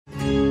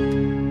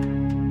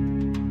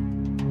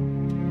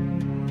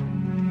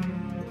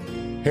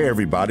Hey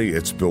everybody,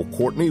 it's Bill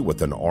Courtney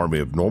with an Army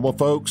of Normal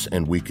Folks,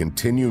 and we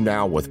continue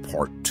now with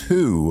part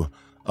 2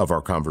 of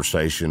our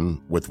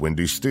conversation with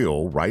Wendy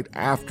Steele right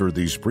after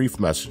these brief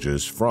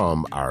messages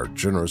from our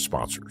generous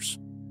sponsors.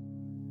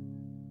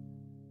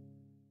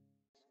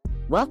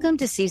 Welcome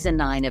to Season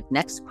 9 of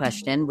Next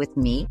Question with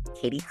me,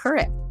 Katie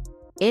Couric.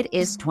 It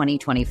is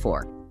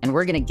 2024, and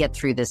we're going to get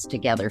through this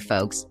together,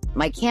 folks.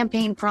 My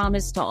campaign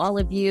promise to all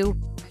of you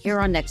here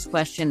on Next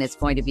Question, it's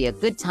going to be a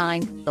good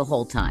time the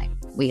whole time,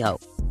 we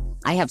hope.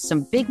 I have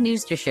some big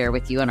news to share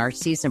with you in our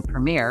season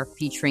premiere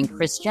featuring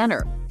Kris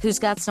Jenner, who's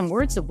got some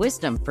words of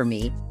wisdom for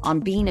me on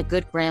being a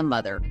good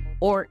grandmother,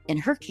 or in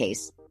her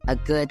case, a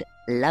good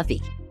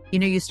lovey. You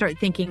know, you start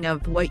thinking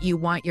of what you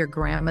want your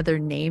grandmother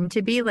name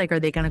to be. Like, are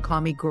they going to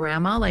call me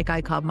grandma like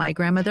I called my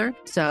grandmother?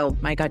 So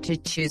I got to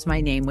choose my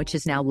name, which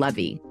is now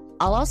Lovey.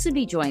 I'll also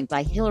be joined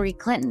by Hillary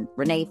Clinton,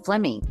 Renee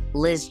Fleming,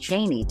 Liz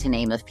Cheney, to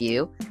name a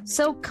few.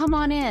 So come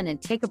on in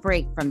and take a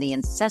break from the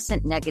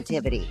incessant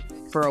negativity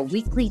for a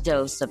weekly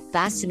dose of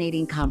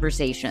fascinating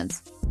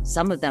conversations.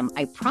 Some of them,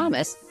 I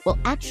promise, will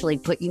actually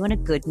put you in a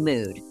good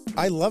mood.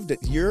 I loved it.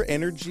 Your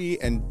energy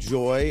and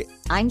joy.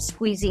 I'm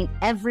squeezing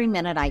every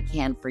minute I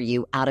can for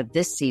you out of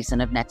this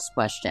season of Next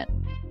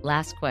Question.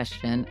 Last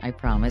question, I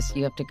promise.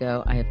 You have to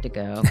go, I have to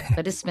go.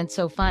 But it's been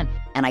so fun,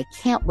 and I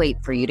can't wait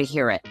for you to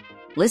hear it.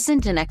 Listen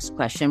to Next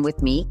Question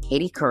with me,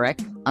 Katie Couric,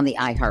 on the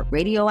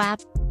iHeartRadio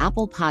app,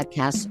 Apple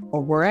Podcasts,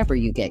 or wherever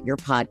you get your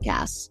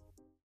podcasts.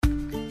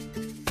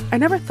 I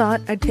never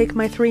thought I'd take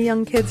my 3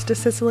 young kids to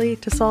Sicily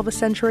to solve a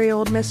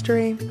century-old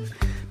mystery.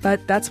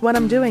 But that's what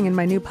I'm doing in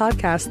my new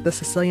podcast, The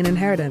Sicilian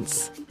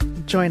Inheritance.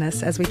 Join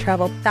us as we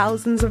travel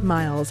thousands of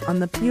miles on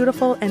the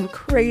beautiful and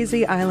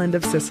crazy island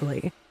of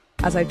Sicily,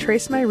 as I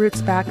trace my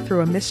roots back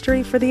through a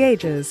mystery for the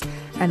ages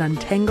and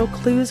untangle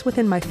clues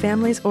within my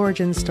family's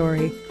origin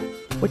story,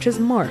 which has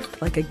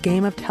morphed like a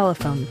game of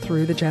telephone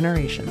through the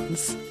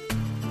generations.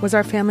 Was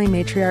our family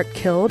matriarch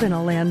killed in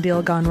a land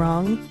deal gone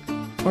wrong?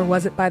 Or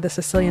was it by the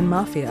Sicilian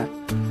mafia?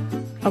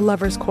 A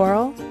lover's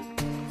quarrel?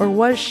 Or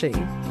was she,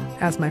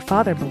 as my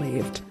father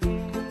believed,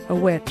 a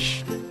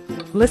witch?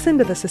 Listen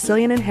to The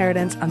Sicilian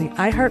Inheritance on the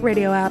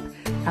iHeartRadio app,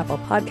 Apple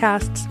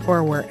Podcasts,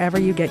 or wherever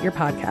you get your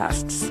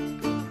podcasts.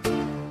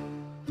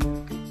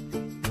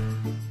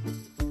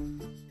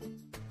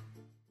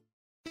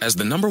 As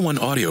the #1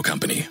 audio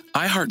company,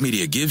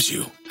 iHeartMedia gives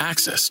you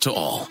access to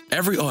all.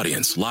 Every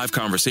audience, live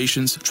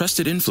conversations,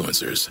 trusted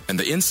influencers, and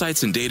the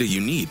insights and data you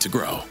need to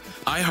grow.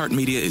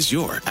 iHeartMedia is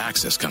your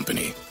access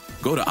company.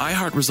 Go to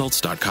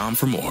iHeartResults.com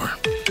for more.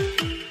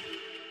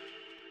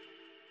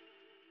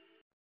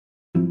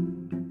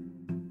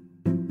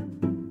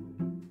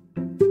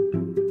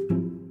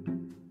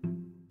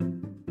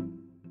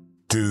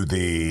 Do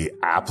the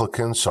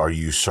applicants, are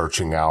you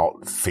searching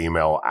out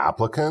female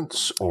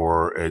applicants,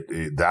 or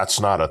that's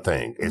not a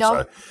thing?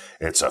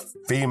 It's a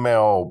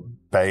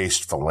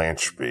female-based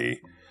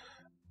philanthropy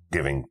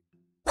giving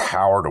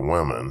power to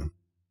women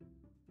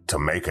to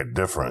make a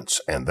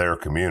difference in their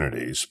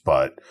communities,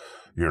 but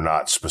you're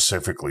not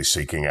specifically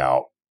seeking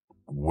out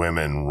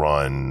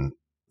women-run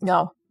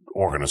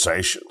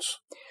organizations.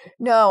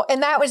 No,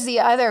 and that was the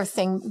other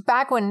thing.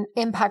 Back when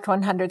Impact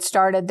 100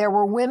 started, there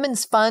were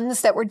women's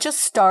funds that were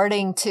just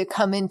starting to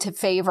come into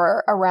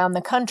favor around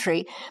the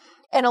country.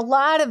 And a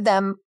lot of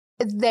them,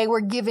 they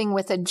were giving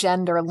with a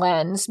gender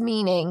lens,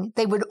 meaning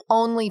they would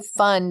only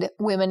fund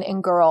women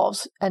and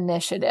girls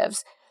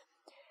initiatives.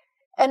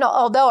 And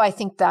although I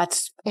think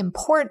that's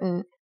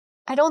important,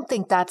 I don't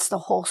think that's the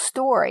whole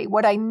story.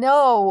 What I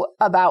know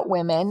about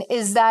women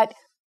is that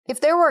if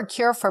there were a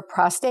cure for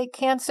prostate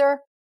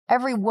cancer,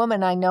 every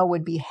woman I know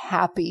would be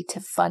happy to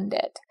fund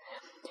it.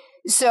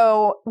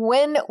 So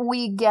when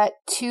we get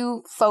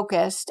too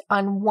focused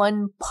on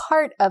one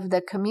part of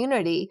the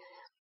community,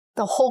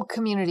 the whole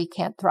community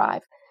can't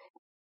thrive.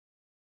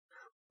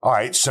 All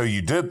right, so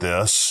you did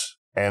this,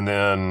 and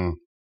then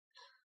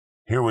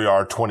here we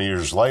are 20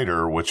 years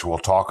later, which we'll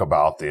talk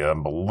about the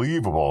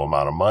unbelievable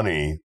amount of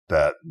money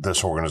that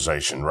this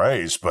organization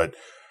raised. But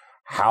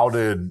how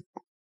did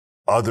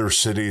other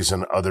cities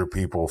and other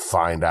people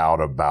find out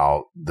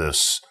about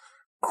this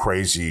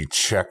crazy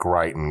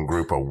check-writing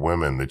group of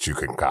women that you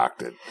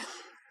concocted?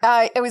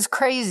 It was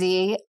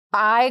crazy.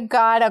 I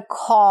got a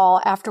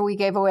call after we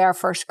gave away our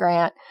first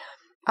grant.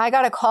 I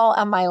got a call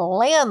on my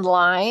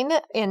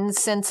landline in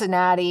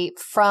Cincinnati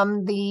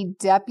from the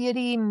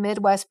Deputy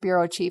Midwest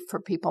Bureau Chief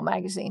for People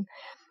magazine.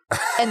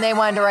 And they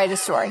wanted to write a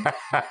story.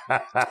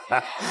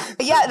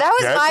 Yeah, that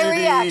was my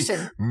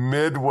reaction.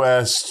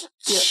 Midwest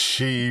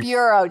Chief.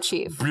 Bureau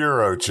Chief.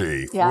 Bureau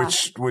Chief, yeah.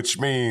 which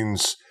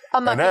means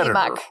an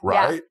editor,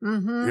 right? Yeah.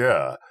 Mm-hmm.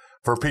 Yeah,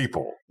 for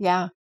People.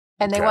 Yeah,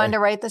 and they wanted to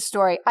write the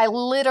story. I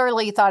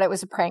literally thought it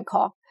was a prank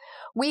call.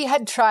 We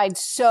had tried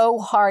so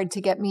hard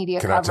to get media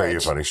coverage. Can I tell you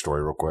a funny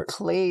story real quick?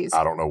 Please.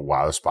 I don't know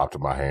why this popped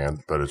in my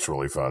hand, but it's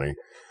really funny.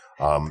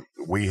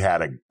 We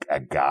had a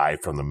guy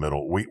from the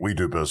middle. We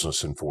do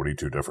business in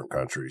 42 different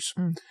countries.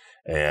 Mm.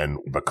 And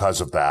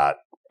because of that,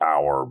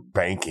 our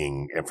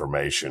banking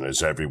information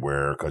is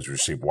everywhere because we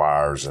receive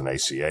wires and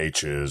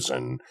ACHs.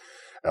 And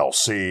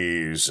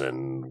LCs,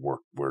 and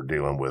we're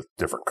dealing with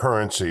different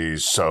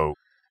currencies. So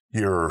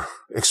you're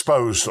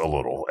exposed a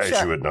little,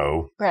 as you would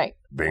know, right,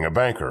 being a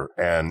banker.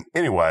 And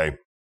anyway,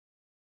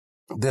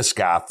 this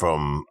guy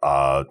from,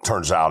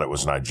 turns out it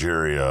was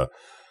Nigeria,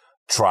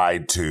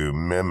 tried to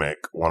mimic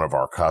one of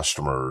our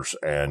customers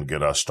and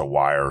get us to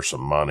wire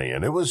some money.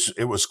 And it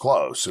was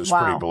close. It was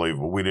pretty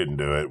believable. We didn't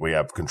do it. We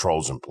have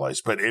controls in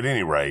place. But at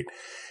any rate,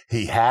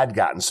 he had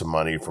gotten some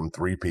money from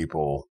 3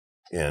 people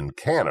in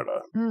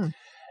Canada.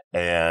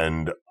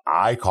 And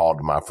I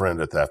called my friend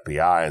at the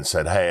FBI and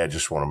said, hey, I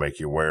just want to make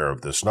you aware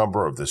of this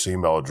number, of this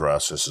email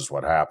address. This is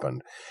what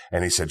happened.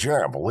 And he said, you're not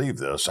going to believe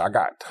this. I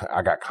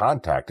got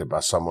contacted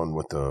by someone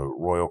with the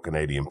Royal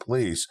Canadian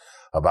Police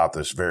about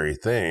this very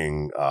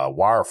thing,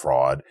 wire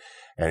fraud.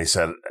 And he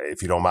said,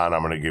 if you don't mind,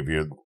 I'm going to give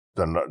you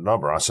the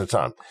number. I said,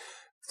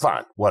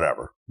 fine,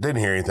 whatever.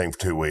 Didn't hear anything for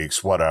 2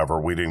 weeks,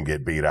 whatever. We didn't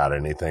get beat out of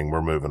anything.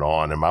 We're moving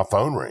on. And my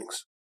phone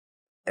rings.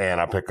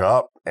 And I pick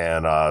up,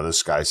 and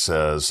this guy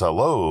says,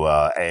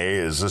 hello,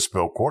 is this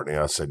Bill Courtney?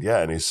 I said, yeah.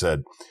 And he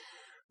said,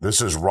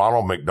 this is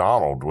Ronald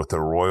McDonald with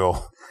the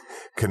Royal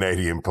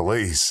Canadian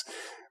Police.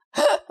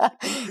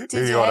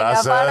 Did you know what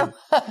I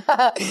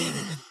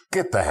said?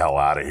 Get the hell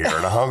out of here.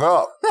 And I hung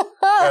up.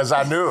 As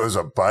I knew it was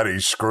a buddy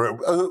screw.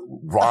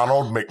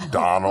 Ronald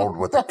McDonald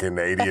with the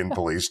Canadian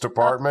Police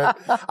Department.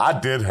 I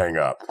did hang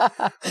up.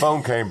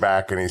 Phone came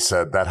back and he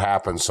said, that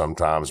happens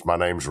sometimes. My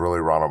name's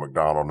really Ronald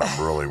McDonald and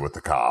I'm really with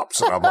the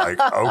cops. And I'm like,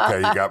 okay,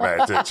 you got my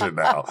attention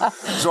now.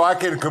 So I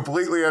can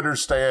completely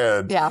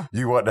understand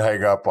you want to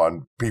hang up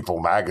on People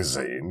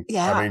magazine.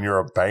 Yeah. I mean, you're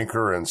a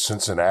banker in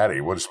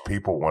Cincinnati. What does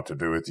People want to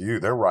do with you?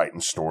 They're writing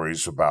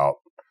stories about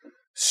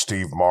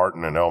Steve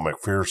Martin and Elle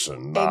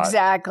Macpherson.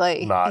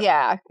 Exactly. Not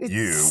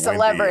you,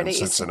 celebrities. Wendy in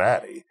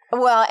Cincinnati.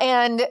 Well,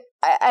 and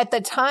at the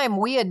time,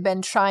 we had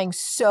been trying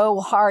so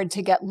hard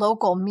to get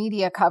local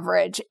media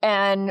coverage,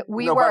 and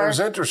nobody was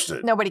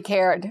interested. Nobody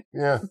cared.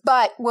 Yeah.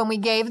 But when we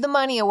gave the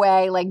money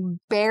away, like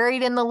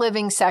buried in the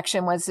living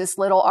section was this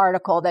little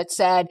article that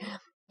said,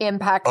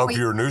 impact of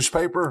your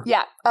newspaper?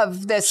 Yeah,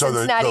 of the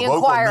Cincinnati the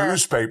Enquirer. Local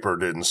newspaper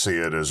didn't see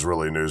it as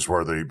really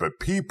newsworthy, but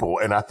People,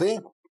 and I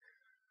think,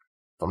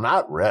 I'm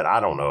not read, I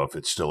don't know if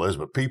it still is,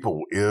 but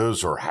People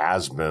is or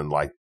has been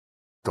like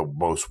the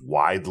most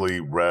widely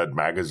read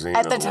magazine.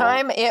 At the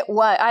time, it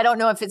was, I don't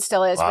know if it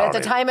still is, but at the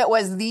time, it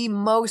was the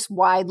most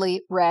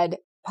widely read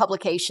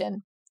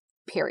publication,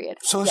 period.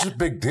 So it's a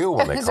big deal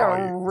when they call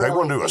you. Really they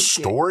want to do a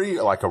story,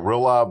 like a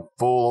real live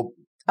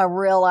a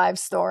real live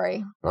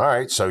story. All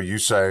right. So you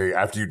say,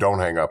 after you don't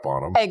hang up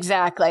on them.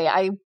 Exactly.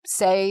 I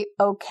say,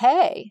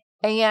 okay.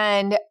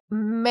 And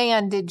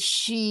man, did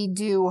she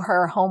do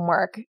her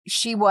homework.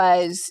 She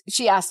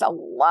asked a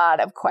lot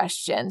of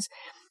questions.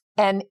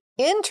 And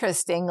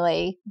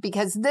interestingly,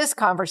 because this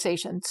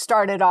conversation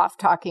started off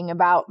talking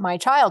about my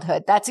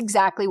childhood, that's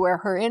exactly where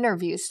her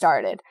interview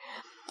started.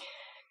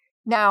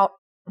 Now,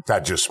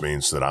 that just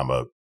means that I'm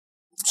a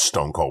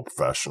stone cold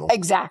professional.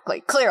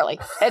 Exactly. Clearly.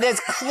 It is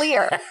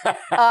clear.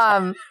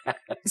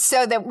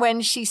 So that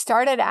when she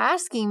started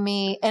asking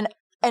me,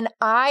 and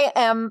I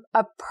am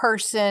a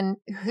person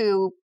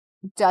who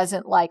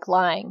doesn't like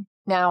lying.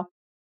 Now,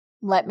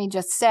 let me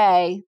just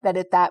say that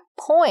at that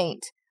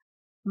point,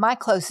 my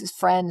closest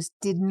friends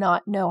did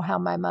not know how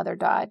my mother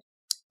died.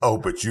 Oh,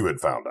 but you had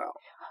found out.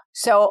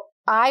 So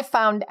I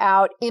found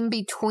out in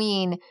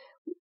between.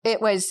 It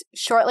was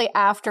shortly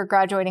after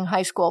graduating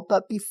high school,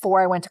 but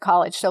before I went to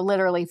college. So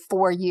literally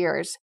 4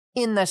 years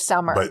in the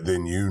summer. But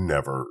then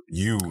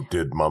you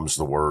did mum's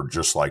the word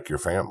just like your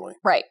family.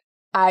 Right.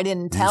 I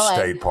didn't tell You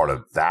stayed part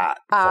of that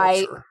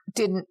culture. I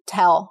didn't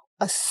tell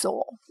a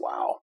soul.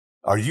 Wow.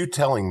 Are you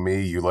telling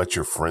me you let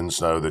your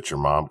friends know that your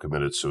mom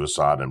committed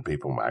suicide in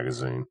People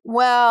magazine?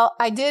 Well,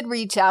 I did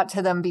reach out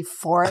to them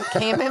before it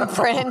came in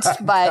print,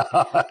 but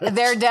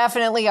there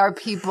definitely are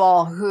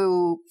people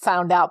who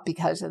found out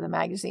because of the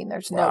magazine.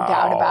 There's no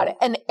doubt about it.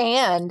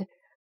 And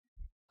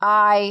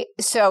I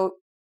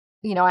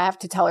have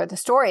to tell her the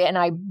story and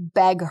I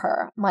beg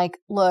her. I'm like,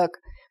 look,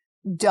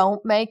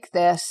 don't make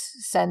this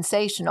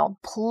sensational.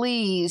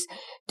 Please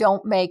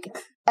don't make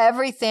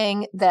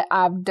everything that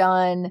I've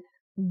done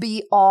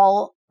be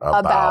all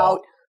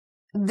about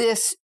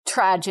this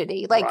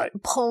tragedy. Like,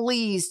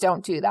 please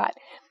don't do that.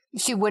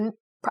 She wouldn't.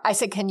 I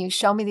said, can you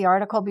show me the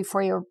article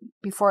before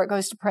it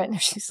goes to print?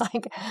 And she's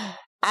like,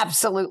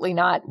 absolutely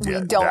not.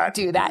 We don't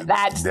do that.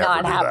 That's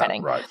not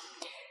happening. Right.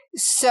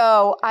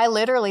 So I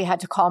literally had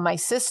to call my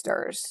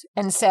sisters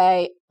and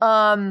say,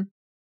 here's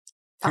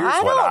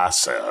what I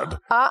said.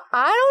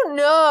 I don't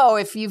know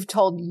if you've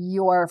told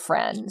your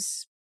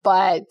friends,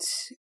 but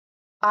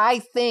I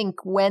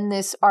think when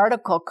this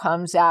article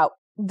comes out,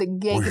 the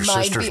gig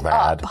might be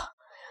mad? up.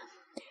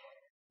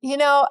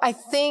 I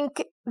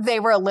think they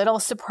were a little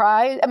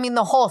surprised. I mean,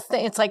 the whole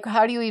thing, it's like,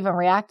 how do you even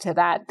react to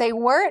that? They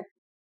weren't.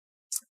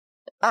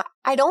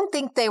 I don't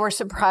think they were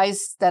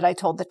surprised that I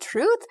told the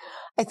truth.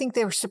 I think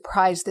they were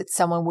surprised that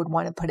someone would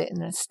want to put it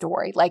in a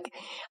story. Like,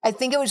 I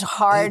think it was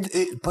hard.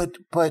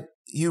 But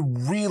you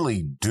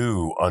really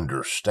do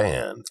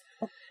understand.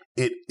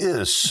 it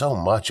is so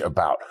much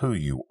about who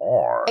you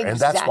are. Exactly. And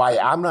that's why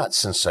I'm not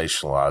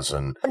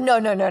sensationalizing. No.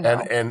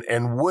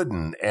 And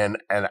wouldn't. And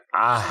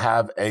I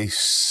have a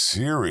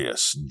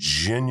serious,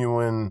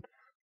 genuine,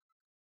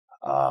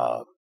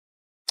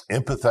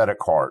 empathetic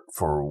heart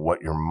for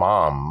what your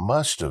mom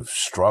must have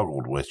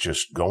struggled with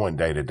just going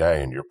day to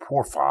day, and your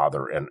poor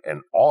father and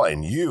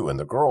you and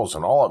the girls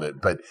and all of it.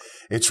 But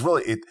it's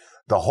really,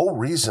 the whole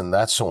reason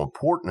that's so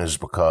important is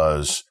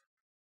because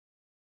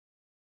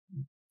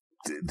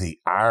the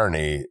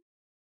irony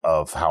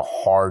of how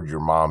hard your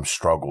mom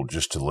struggled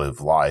just to live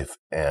life,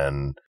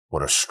 and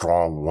what a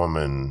strong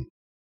woman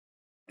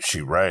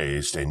she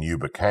raised and you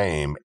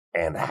became,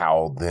 and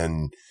how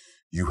then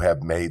you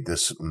have made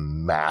this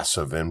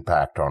massive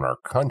impact on our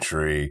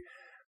country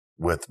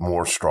with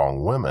more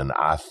strong women.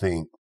 I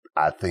think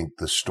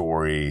the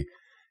story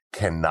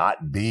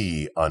cannot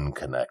be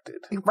unconnected.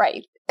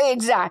 Right.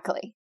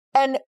 Exactly.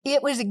 And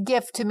it was a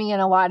gift to me in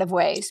a lot of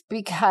ways,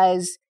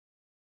 because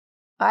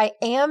I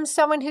am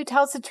someone who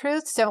tells the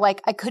truth. So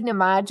like, I couldn't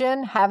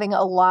imagine having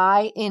a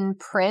lie in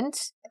print,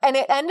 and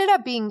it ended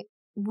up being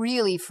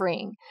really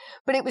freeing,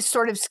 but it was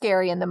sort of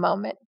scary in the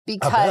moment,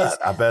 because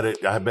I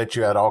bet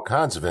you had all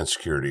kinds of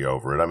insecurity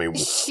over it. I mean, what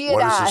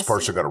is this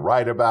person going to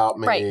write about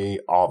me? Right.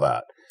 All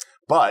that.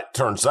 But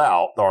turns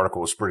out the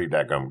article was pretty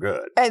daggum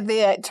good.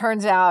 It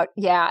turns out,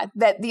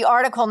 that the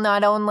article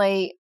not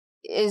only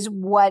is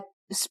what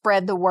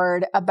spread the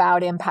word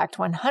about Impact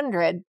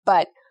 100,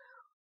 but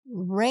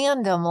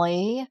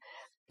randomly,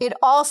 it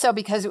also,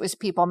 because it was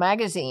People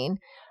magazine,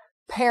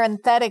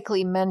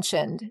 parenthetically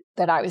mentioned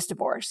that I was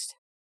divorced.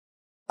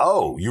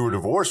 Oh, you were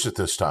divorced at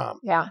this time.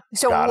 Yeah.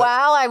 So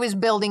while I was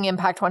building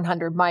Impact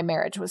 100, my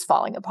marriage was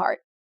falling apart.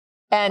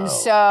 And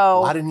so...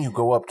 Why didn't you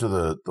go up to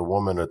the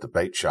woman at the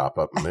bait shop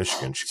up in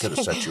Michigan? She could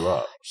have set you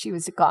up. She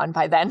was gone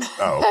by then.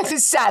 Oh, okay.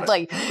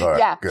 Sadly. Right,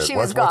 yeah, good. she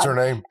was gone. What's her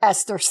name?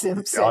 Esther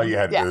Simpson. All you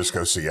had to do is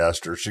go see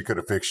Esther. She could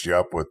have fixed you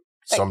up with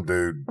some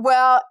dude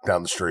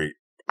down the street.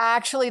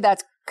 Actually,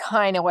 that's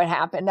kind of what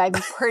happened. I'm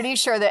pretty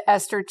sure that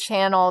Esther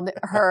channeled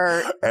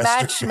her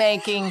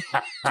matchmaking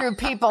through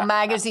People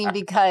magazine,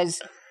 because,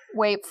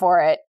 wait for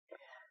it,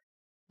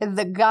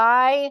 the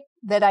guy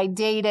that I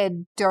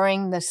dated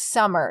during the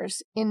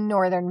summers in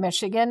northern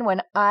Michigan,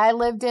 when I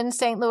lived in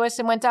St. Louis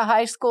and went to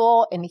high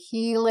school, and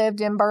he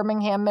lived in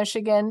Birmingham,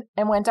 Michigan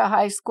and went to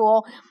high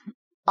school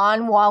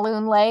on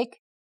Walloon Lake,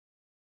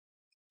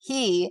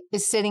 he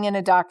is sitting in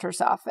a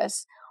doctor's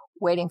office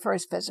waiting for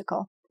his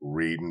physical.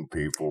 Reading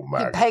People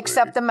magazine. He picks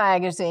up the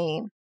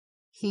magazine.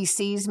 He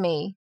sees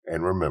me.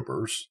 And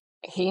remembers.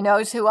 He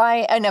knows who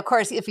and of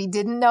course, if he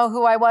didn't know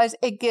who I was,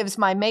 it gives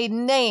my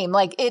maiden name.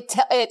 Like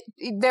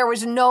there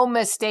was no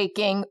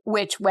mistaking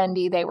which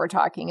Wendy they were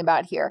talking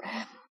about here.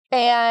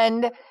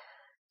 And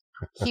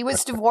he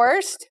was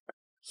divorced.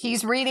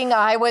 He's reading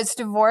I was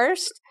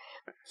divorced.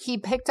 He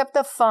picked up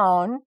the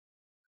phone.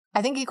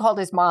 I think he called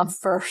his mom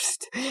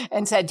first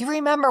and said, "Do you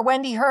remember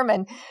Wendy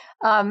Herman?"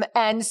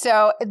 And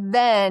so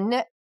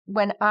then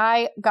when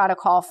I got a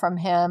call from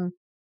him,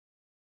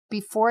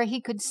 before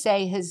he could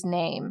say his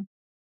name,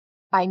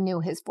 I knew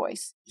his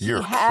voice.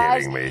 You're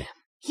kidding me.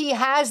 He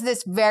has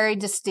this very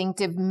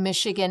distinctive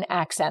Michigan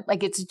accent.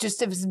 Like, it's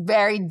just a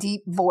very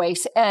deep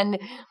voice and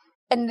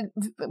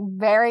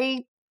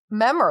very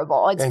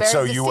memorable. It's and very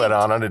so distinct. You went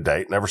on a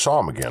date, never saw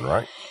him again,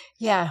 right?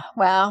 Yeah.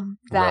 Well,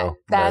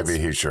 that's maybe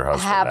he's your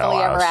husband happily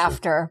now, ever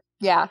after.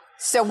 Yeah.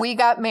 So we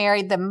got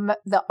married.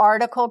 The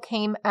article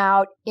came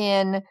out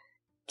in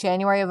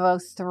January of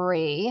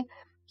 2003.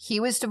 He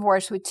was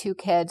divorced with 2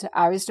 kids.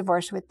 I was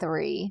divorced with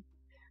 3.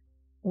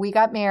 We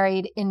got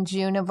married in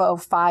June of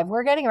 2005.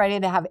 We're getting ready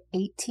to have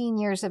 18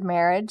 years of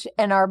marriage,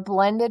 and our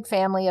blended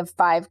family of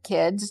 5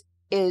 kids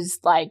is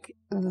like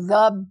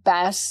the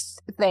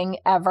best thing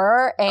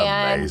ever.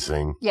 And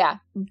amazing. Yeah,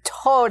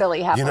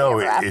 totally happily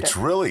ever after. It's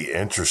really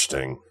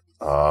interesting.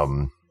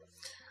 The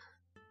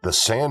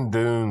sand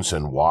dunes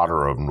and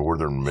water of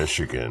northern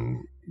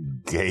Michigan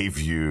gave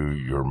you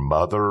your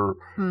mother,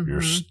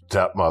 your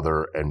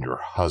stepmother, and your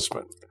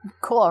husband.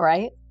 Cool,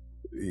 right?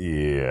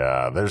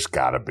 Yeah, there's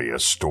got to be a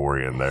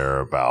story in there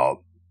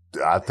about,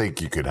 I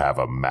think you could have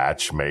a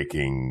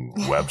matchmaking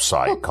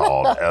website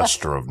called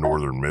Esther of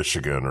Northern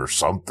Michigan or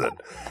something.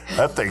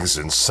 That thing's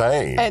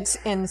insane. It's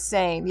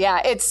insane.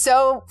 Yeah, it's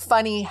so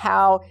funny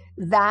how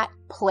that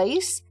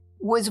place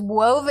was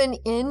woven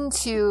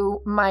into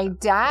my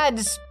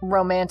dad's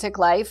romantic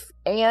life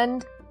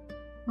and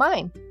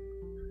mine.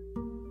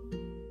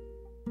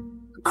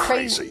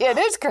 Crazy. It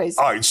is crazy.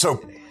 All right,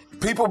 so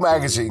People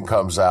magazine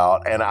comes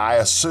out, and I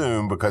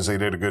assume because they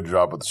did a good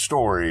job with the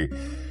story,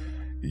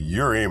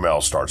 your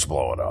email starts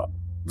blowing up.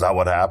 Is that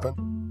what happened?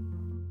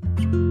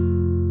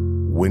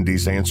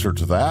 Wendy's answer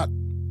to that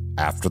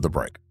after the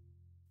break.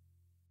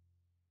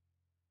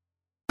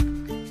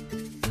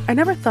 I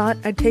never thought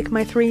I'd take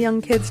my 3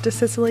 young kids to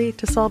Sicily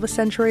to solve a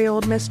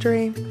century-old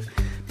mystery,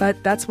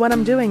 but that's what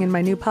I'm doing in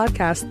my new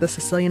podcast, The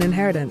Sicilian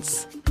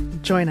Inheritance.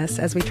 Join us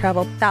as we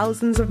travel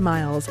thousands of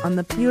miles on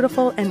the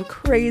beautiful and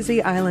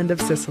crazy island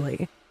of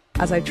Sicily.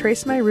 as I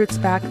trace my roots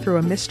back through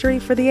a mystery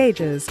for the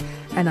ages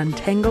and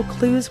untangle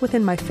clues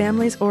within my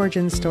family's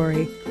origin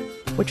story,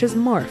 which has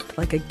morphed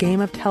like a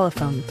game of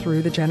telephone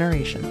through the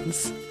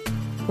generations.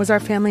 Was our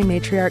family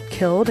matriarch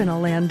killed in a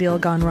land deal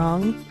gone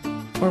wrong?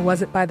 Or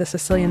was it by the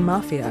Sicilian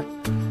mafia?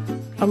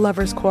 A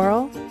lover's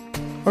quarrel?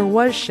 Or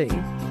was she,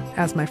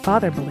 as my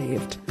father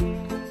believed,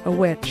 a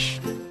witch?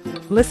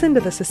 Listen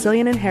to The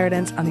Sicilian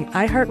Inheritance on the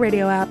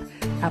iHeartRadio app,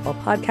 Apple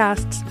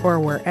Podcasts, or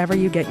wherever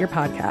you get your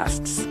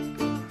podcasts.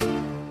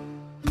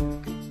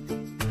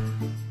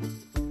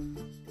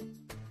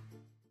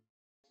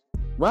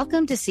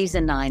 Welcome to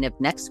Season 9 of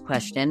Next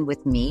Question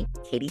with me,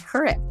 Katie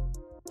Couric.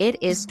 It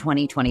is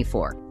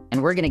 2024,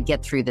 and we're going to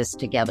get through this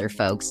together,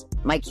 folks.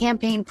 My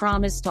campaign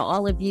promise to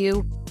all of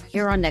you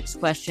here on Next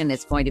Question,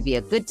 it's going to be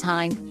a good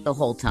time the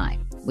whole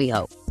time, we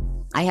hope.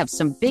 I have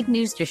some big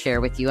news to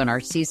share with you on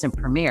our season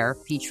premiere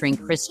featuring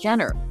Kris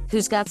Jenner,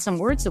 who's got some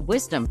words of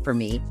wisdom for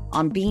me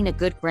on being a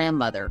good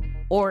grandmother,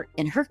 or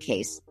in her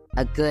case,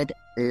 a good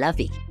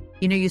lovey.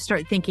 You know, you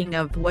start thinking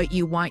of what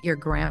you want your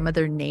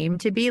grandmother name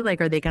to be.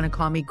 Like, are they going to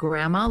call me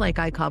grandma like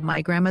I called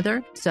my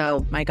grandmother?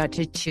 So I got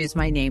to choose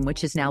my name,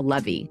 which is now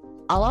Lovey.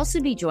 I'll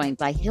also be joined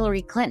by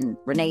Hillary Clinton,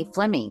 Renee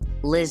Fleming,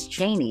 Liz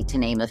Cheney, to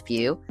name a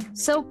few.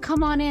 So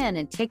come on in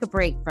and take a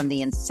break from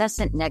the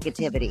incessant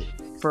negativity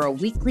for a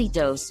weekly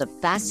dose of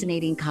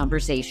fascinating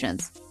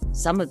conversations.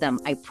 Some of them,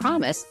 I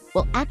promise,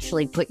 will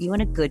actually put you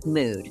in a good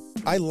mood.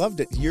 I loved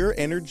it. Your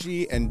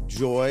energy and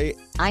joy.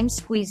 I'm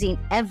squeezing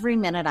every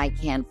minute I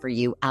can for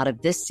you out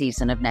of this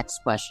season of Next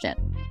Question.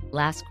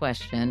 Last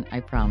question, I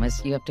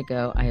promise. You have to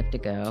go, I have to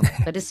go.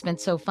 But it's been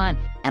so fun,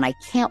 and I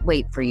can't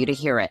wait for you to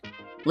hear it.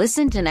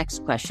 Listen to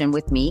Next Question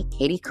with me,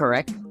 Katie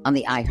Couric, on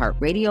the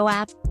iHeartRadio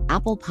app,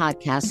 Apple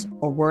Podcasts,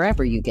 or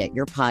wherever you get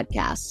your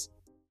podcasts.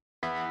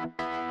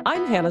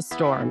 I'm Hannah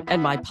Storm,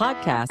 and my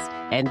podcast,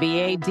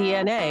 NBA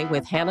DNA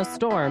with Hannah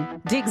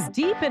Storm, digs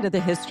deep into the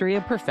history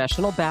of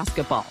professional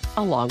basketball,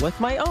 along with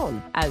my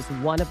own, as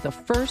one of the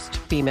first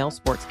female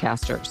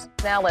sportscasters.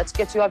 Now let's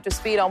get you up to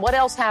speed on what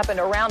else happened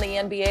around the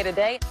NBA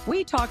today.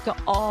 We talk to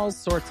all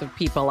sorts of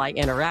people I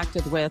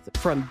interacted with,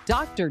 from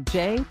Dr.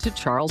 J to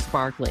Charles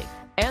Barkley,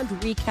 and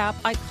recap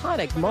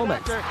iconic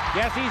moments.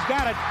 Yes, he's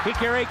got it.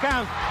 Here he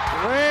comes.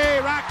 Way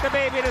rock the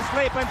baby to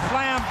sleep and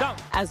slam dunk.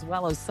 As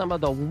well as some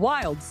of the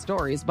wild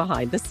stories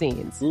behind the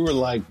scenes. We were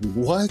like,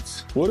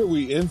 what? What are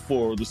we in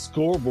for? The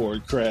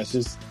scoreboard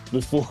crashes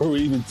before we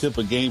even tip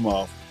a game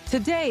off.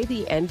 Today,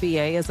 the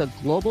NBA is a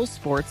global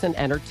sports and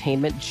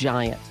entertainment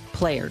giant.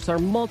 Players are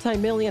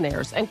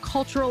multimillionaires and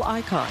cultural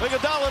icons.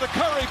 Iguodala to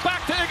Curry,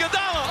 back to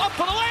Iguodala, up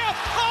for the layup.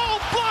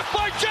 Oh, blocked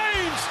by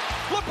James.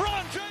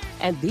 LeBron James.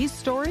 And these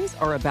stories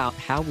are about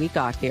how we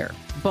got here,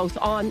 both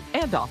on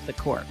and off the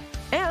court.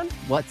 And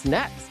what's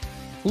next?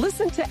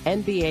 Listen to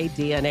NBA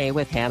DNA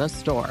with Hannah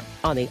Storm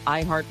on the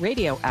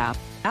iHeartRadio app,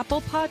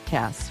 Apple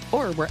Podcasts,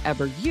 or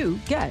wherever you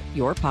get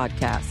your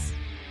podcasts.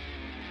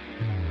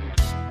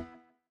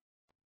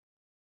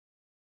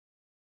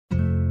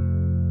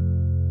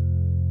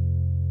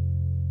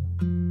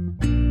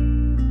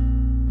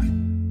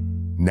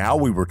 Now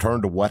we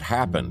return to what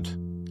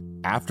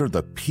happened after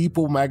the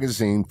People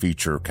magazine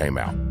feature came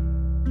out.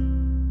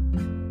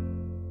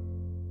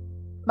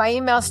 My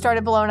email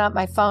started blowing up.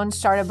 My phone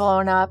started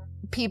blowing up.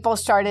 People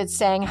started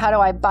saying, how do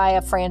I buy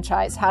a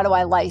franchise? How do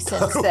I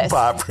license this?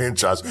 Buy a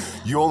franchise.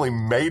 You only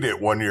made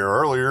it 1 year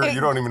earlier. You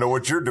don't even know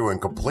what you're doing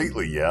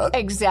completely yet.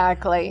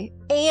 Exactly.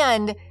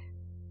 And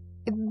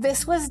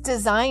this was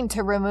designed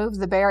to remove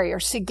the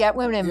barriers, to get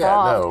women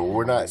involved. Yeah, no,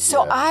 we're not.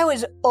 So yeah. I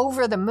was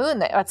over the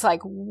moon. It's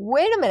like,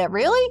 wait a minute,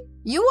 really?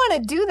 You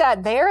want to do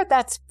that there?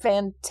 That's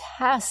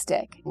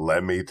fantastic.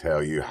 Let me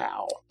tell you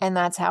how. And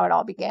that's how it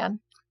all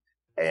began.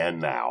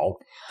 And now,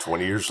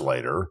 20 years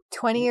later,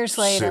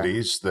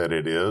 cities that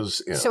it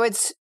is in. So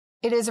it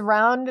is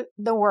around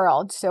the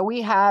world. So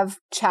we have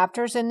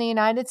chapters in the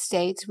United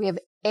States. We have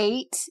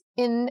 8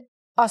 in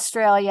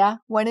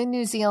Australia, 1 in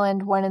New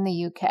Zealand, 1 in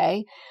the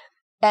UK.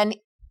 And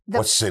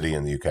what city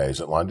in the UK? Is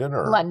it London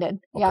or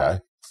London? Okay.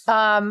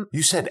 Yeah.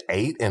 You said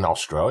 8 in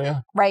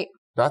Australia? Right.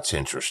 That's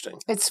interesting.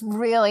 It's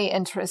really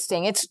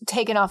interesting. It's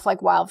taken off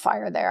like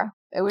wildfire there,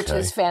 which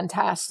is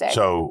fantastic.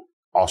 So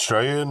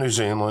Australia, New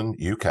Zealand,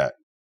 UK.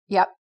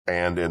 Yep.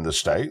 And in the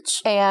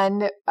States?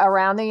 And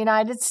around the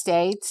United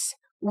States,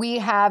 we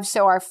have,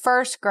 so our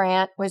first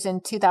grant was in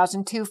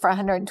 2002 for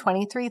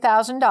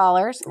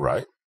 $123,000.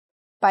 Right.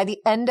 By the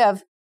end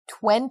of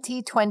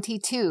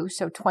 2022,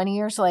 so 20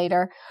 years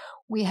later,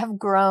 we have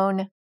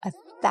grown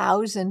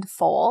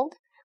 1,000-fold,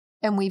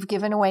 and we've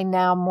given away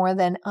now more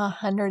than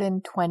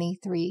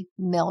 $123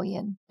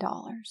 million.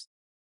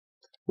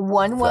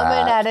 One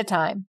woman at a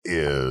time.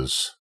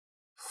 Is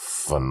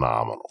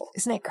phenomenal.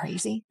 Isn't it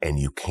crazy? And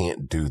you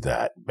can't do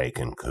that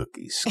baking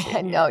cookies.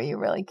 No, you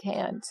really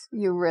can't.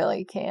 You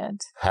really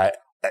can't.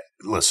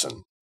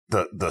 Listen,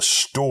 the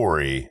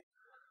story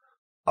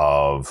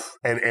of,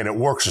 and it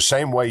works the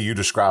same way you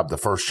described the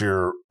first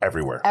year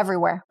everywhere.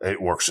 Everywhere.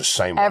 It works the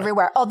same way.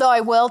 Everywhere. Although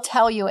I will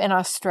tell you, in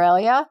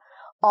Australia,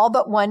 all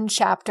but one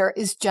chapter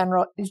is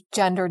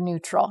gender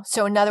neutral.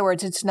 So in other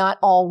words, it's not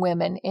all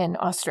women in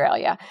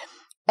Australia.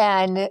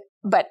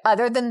 But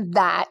other than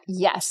that,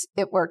 yes,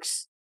 it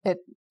works.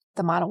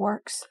 The model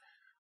works.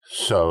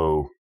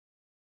 So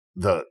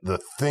the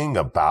thing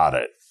about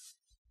it,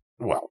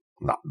 well,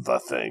 not the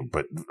thing,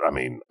 but I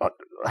mean,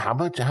 how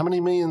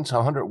many millions?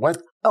 100,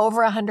 what?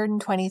 Over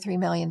 $123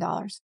 million.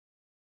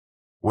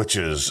 Which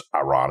is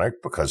ironic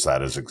because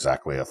that is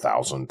exactly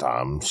 1,000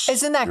 times.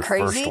 Isn't that your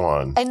crazy? First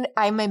one. And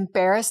I'm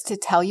embarrassed to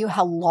tell you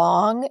how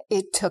long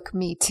it took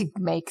me to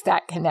make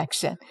that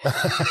connection.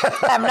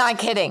 I'm not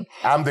kidding.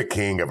 I'm the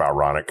king of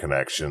ironic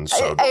connections,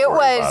 so don't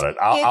worry about it.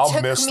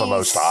 I'll miss the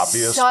most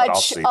obvious, but I'll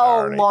see the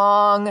irony.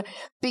 Long,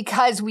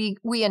 because we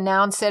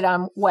announce it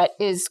on what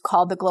is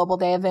called the Global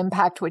Day of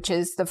Impact, which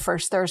is the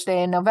first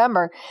Thursday in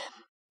November.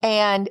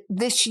 And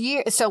last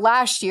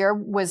year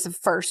was the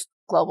first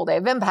Global Day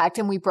of Impact,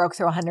 and we broke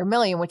through 100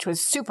 million, which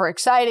was super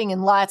exciting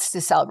and lots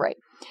to celebrate.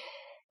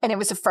 And it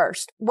was a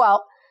first.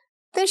 Well,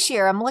 this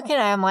year I'm looking at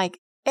it, I'm like,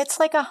 it's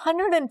like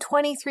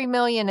 123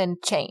 million and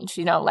change,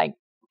 I'm like,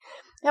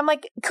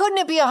 couldn't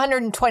it be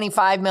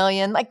 125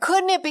 million? Like,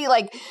 couldn't it be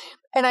like,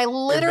 and I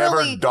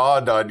literally, it never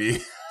dawned on you.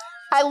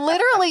 I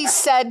literally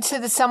said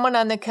to someone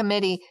on the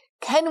committee,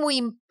 can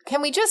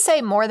we just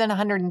say more than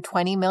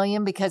 120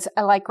 million? Because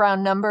I like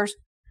round numbers.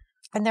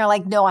 And they're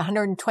like, no,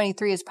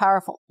 123 is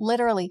powerful.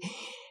 Literally,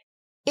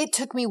 it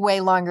took me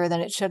way longer than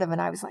it should have. And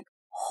I was like,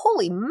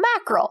 holy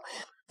mackerel,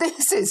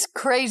 this is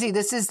crazy.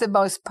 This is the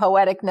most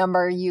poetic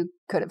number you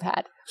could have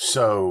had.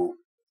 So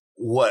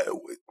look,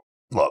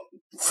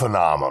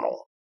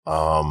 phenomenal.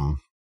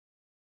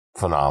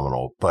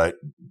 Phenomenal. But,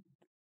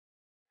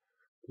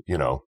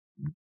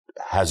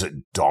 has it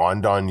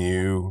dawned on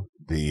you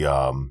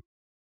the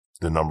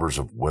numbers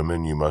of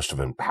women you must have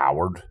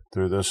empowered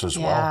through this as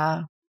well?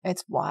 Yeah,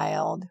 it's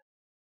wild.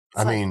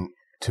 I mean,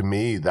 to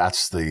me,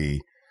 it's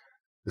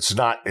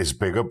not as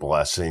big a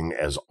blessing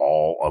as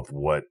all of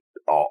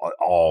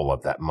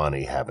that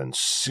money having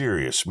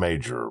serious,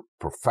 major,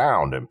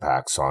 profound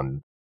impacts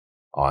on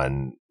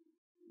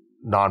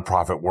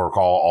nonprofit work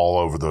all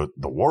over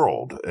the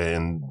world.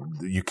 And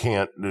you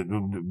can't,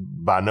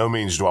 by no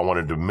means do I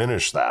want to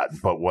diminish that.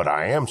 But what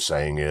I am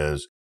saying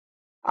is,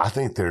 I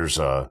think there's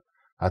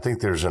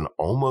an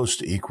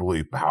almost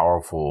equally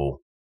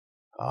powerful,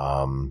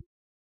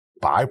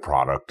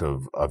 byproduct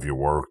of your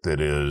work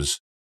that is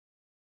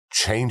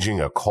changing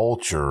a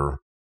culture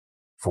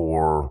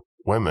for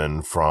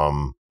women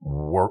from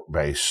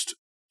work-based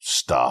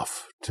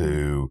stuff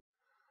to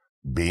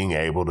being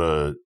able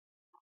to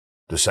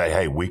say,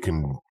 hey, we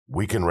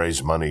can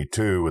raise money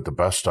too with the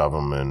best of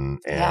them,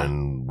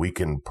 and we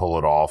can pull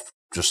it off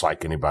just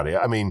like anybody.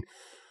 I mean,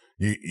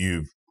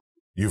 you've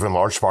in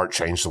large part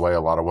changed the way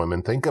a lot of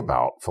women think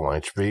about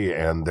philanthropy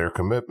and their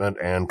commitment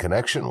and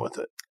connection with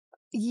it.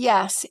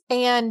 Yes,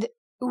 and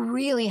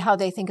really how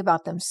they think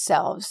about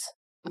themselves.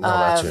 Oh,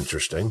 that's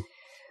interesting.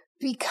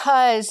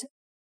 Because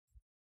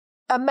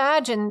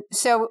imagine,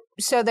 so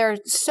there are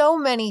so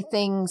many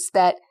things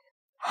that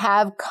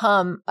have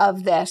come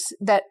of this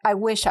that I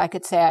wish I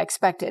could say I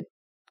expected,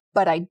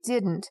 but I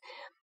didn't.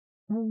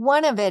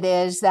 One of it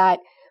is that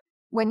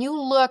when you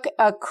look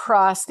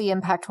across the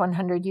Impact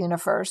 100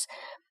 universe,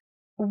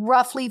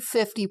 roughly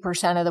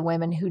 50% of the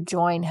women who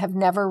join have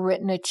never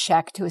written a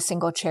check to a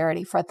single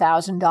charity for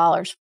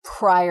 $1,000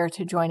 prior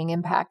to joining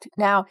Impact.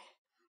 Now,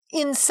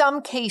 in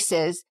some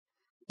cases,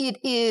 it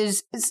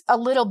is a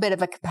little bit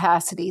of a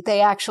capacity. They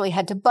actually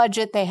had to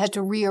budget. They had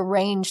to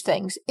rearrange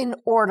things in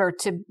order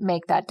to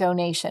make that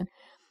donation.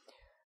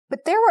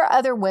 But there were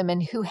other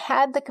women who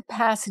had the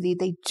capacity.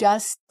 They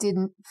just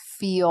didn't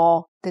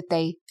feel that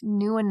they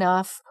knew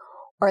enough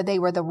or they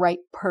were the right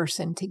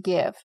person to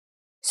give.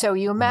 So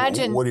you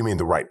imagine. What do you mean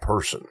the right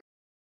person?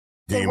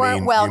 They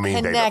weren't well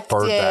connected. They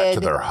deferred that to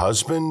their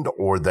husband,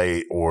 or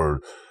they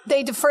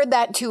deferred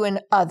that to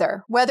an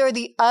other, whether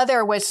the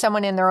other was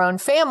someone in their own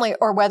family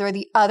or whether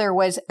the other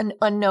was an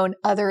unknown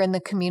other in the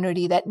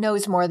community that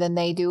knows more than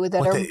they do,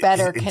 that are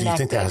better connected. Do you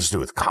think that has to do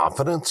with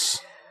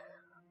confidence?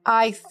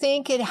 I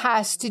think it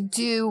has to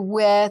do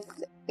with,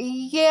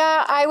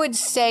 I would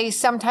say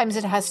sometimes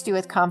it has to do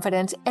with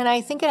confidence. And I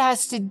think it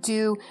has to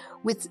do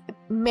with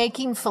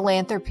making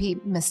philanthropy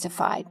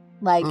mystified.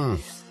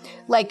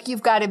 Like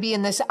you've got to be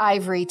in this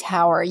ivory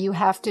tower. You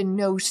have to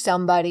know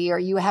somebody or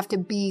you have to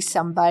be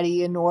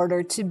somebody in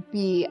order to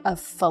be a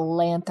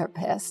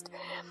philanthropist.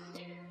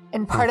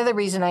 And part of the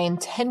reason I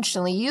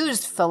intentionally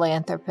used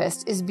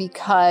philanthropist is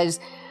because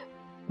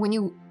when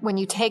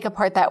you take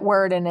apart that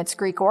word and its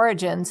Greek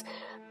origins,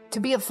 to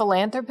be a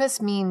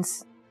philanthropist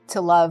means to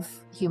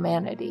love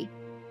humanity.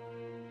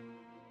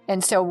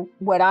 And so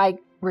what I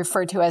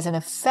refer to as an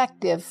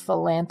effective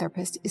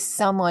philanthropist is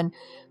someone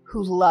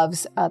who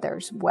loves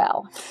others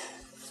well.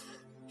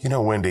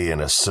 Wendy,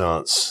 in a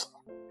sense,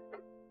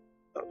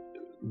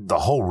 the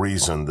whole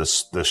reason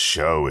this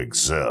show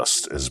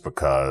exists is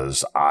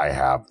because I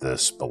have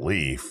this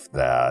belief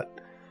that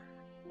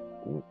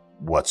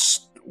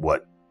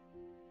what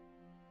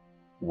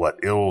what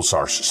ails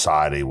our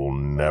society will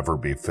never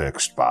be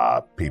fixed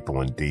by people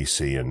in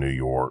D.C. and New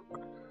York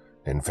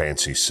in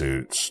fancy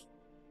suits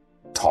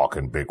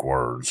talking big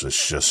words.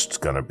 It's just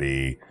going to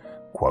be,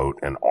 quote,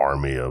 an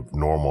army of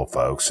normal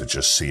folks that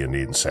just see a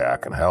need and say, I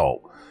can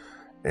help.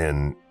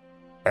 And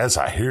as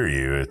I hear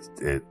you,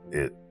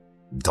 it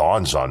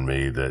dawns on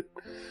me that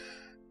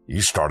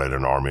you started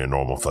an army of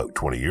normal folk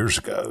 20 years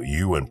ago.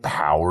 You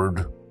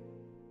empowered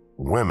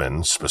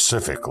women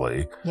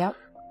specifically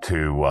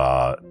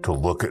to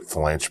look at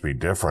philanthropy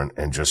different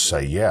and just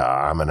say, yeah,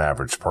 I'm an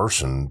average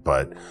person,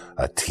 but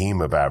a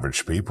team of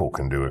average people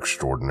can do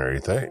extraordinary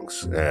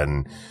things.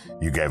 And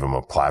you gave them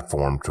a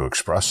platform to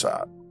express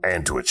that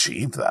and to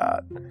achieve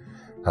that.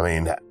 I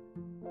mean,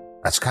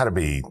 that's got to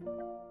be,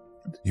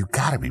 you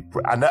got to be,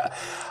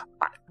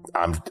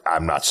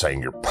 I'm not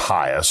saying you're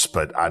pious,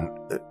 but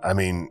I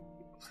mean,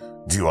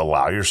 do you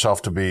allow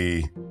yourself to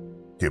be,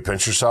 do you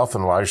pinch yourself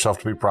and allow yourself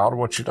to be proud of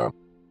what you've done?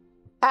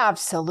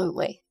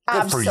 Absolutely.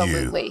 Good for you.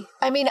 Absolutely.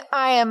 I mean,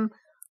 I'm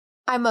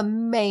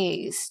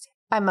amazed.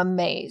 I'm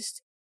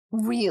amazed,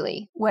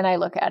 really, when I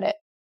look at it.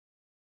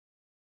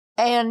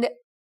 And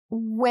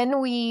when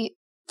we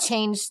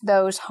change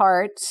those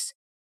hearts,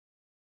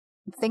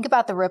 think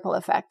about the ripple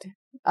effect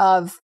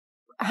of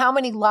how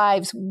many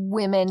lives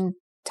women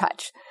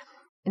touch.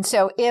 And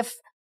so if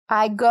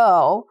I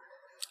go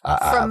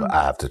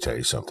I have to tell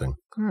you something.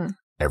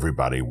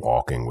 Everybody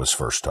walking was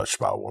first touched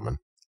by a woman.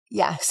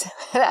 Yes,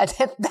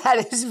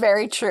 that is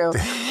very true.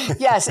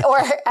 Yes,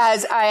 or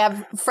as I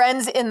have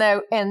friends in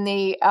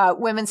the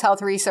women's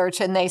health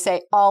research, and they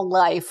say all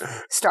life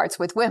starts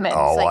with women.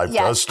 All life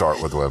does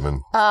start with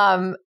women.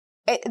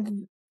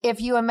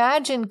 If you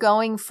imagine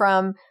going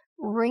from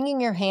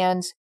wringing your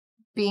hands,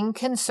 being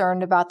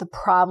concerned about the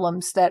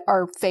problems that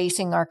are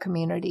facing our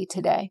community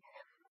today,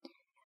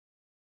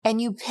 and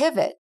you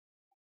pivot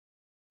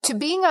to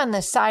being on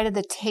the side of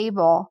the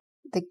table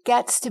that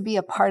gets to be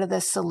a part of the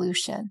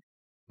solution.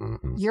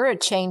 You're a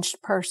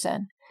changed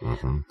person.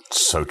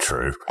 So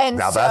true. And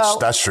now so,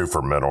 that's true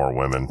for men or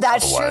women.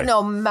 That's true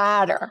no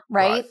matter,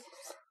 right?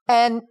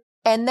 And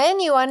then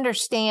you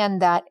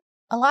understand that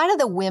a lot of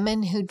the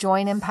women who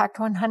join Impact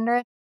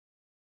 100,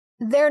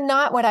 they're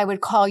not what I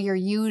would call your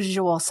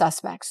usual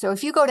suspects. So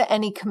if you go to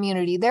any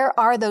community, there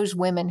are those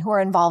women who are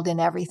involved in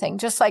everything,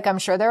 just like I'm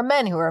sure there are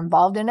men who are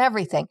involved in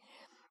everything.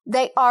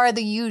 They are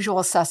the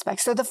usual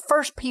suspects. They're the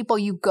first people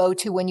you go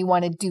to when you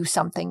want to do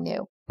something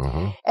new.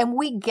 And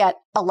we get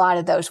a lot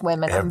of those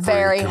women. I'm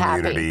very happy.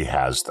 Every community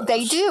has those.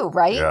 They do,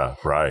 right? Yeah,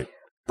 right.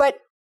 But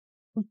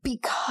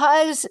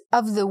because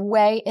of the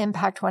way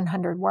Impact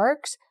 100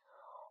 works,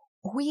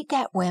 we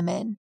get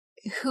women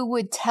who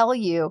would tell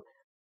you,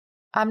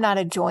 I'm not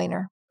a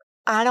joiner.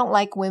 I don't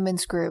like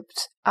women's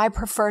groups. I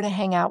prefer to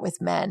hang out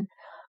with men.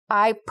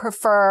 I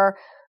prefer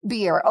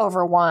beer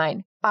over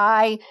wine.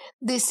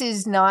 This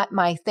is not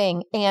my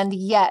thing. And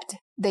yet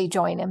they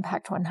join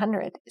Impact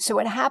 100. So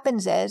what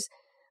happens is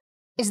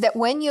that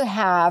when you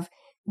have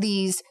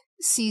these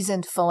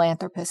seasoned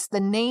philanthropists, the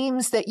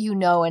names that you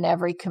know in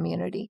every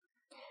community,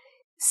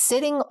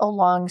 sitting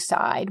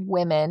alongside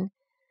women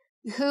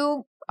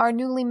who are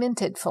newly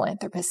minted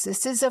philanthropists,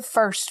 this is a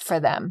first for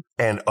them.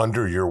 And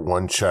under your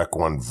one check,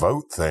 one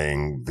vote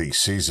thing, the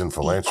seasoned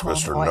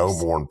philanthropists are no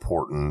more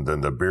important than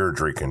the beer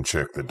drinking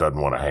chick that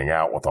doesn't want to hang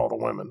out with all the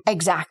women.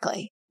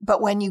 Exactly.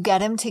 But when you get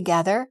them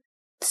together,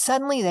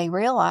 suddenly they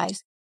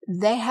realize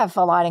they have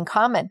a lot in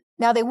common.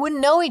 Now, they wouldn't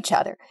know each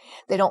other.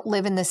 They don't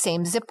live in the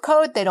same zip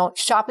code. They don't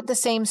shop at the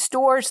same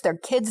stores. Their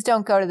kids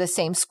don't go to the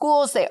same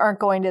schools. They aren't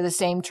going to the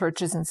same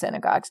churches and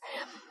synagogues.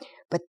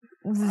 But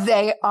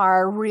they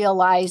are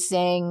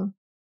realizing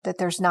that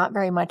there's not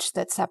very much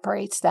that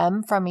separates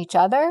them from each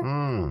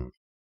other.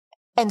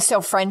 And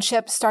so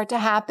friendships start to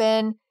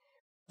happen.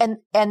 And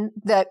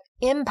the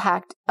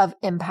impact of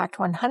Impact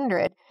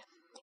 100,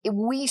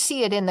 we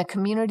see it in the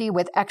community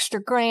with extra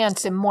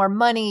grants and more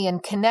money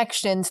and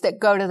connections that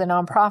go to the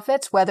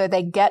nonprofits, whether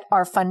they get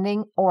our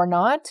funding or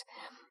not.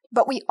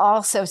 But we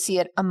also see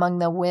it among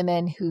the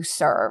women who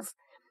serve,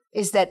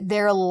 is that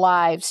their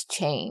lives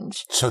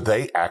change. So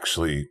they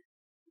actually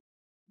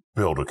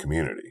build a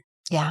community.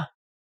 Yeah.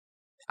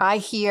 I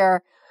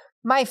hear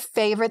my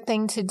favorite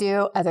thing to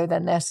do, other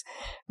than this,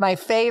 my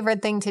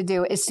favorite thing to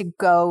do is to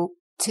go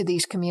to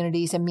these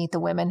communities and meet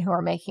the women who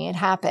are making it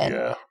happen.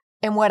 Yeah.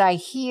 And what I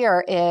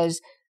hear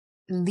is,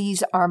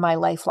 these are my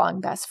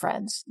lifelong best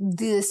friends.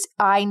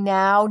 I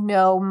now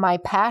know my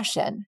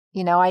passion.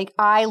 You know,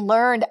 I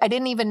learned, I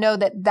didn't even know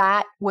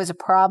that was a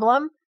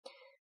problem.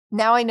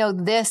 Now I know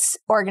this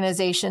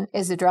organization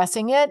is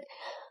addressing it.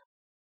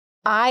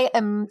 I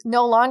am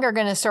no longer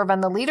going to serve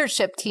on the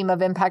leadership team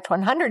of Impact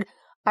 100.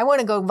 I want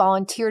to go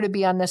volunteer to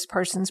be on this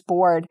person's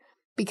board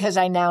because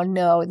I now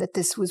know that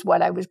this was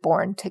what I was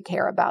born to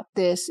care about.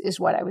 This is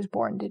what I was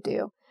born to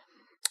do.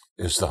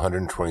 Is the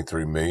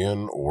 $123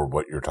 million or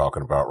what you're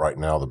talking about right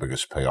now the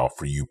biggest payoff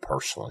for you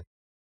personally?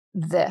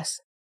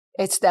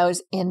 It's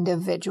those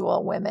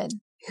individual women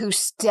who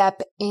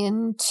step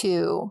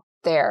into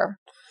their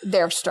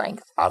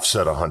strength. I've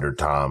said 100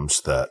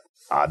 times that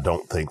I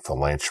don't think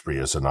philanthropy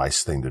is a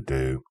nice thing to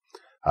do.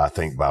 I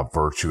think by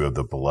virtue of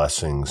the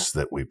blessings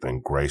that we've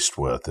been graced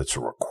with, it's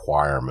a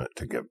requirement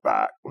to give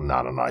back,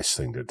 not a nice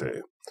thing to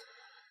do.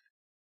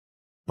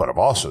 But I've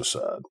also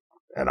said,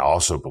 and I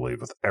also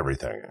believe with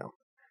everything,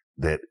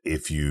 that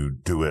if you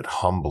do it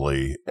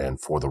humbly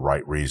and for the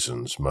right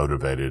reasons,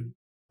 motivated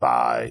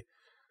by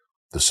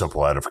the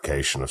simple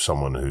edification of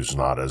someone who's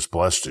not as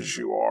blessed as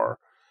you are,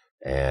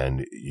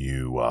 and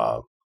you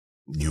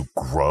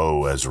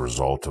grow as a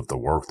result of the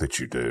work that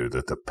you do,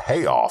 that the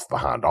payoff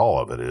behind all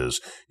of it is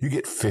you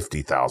get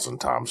 50,000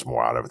 times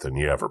more out of it than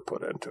you ever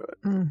put into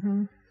it.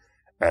 Mm-hmm.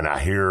 And I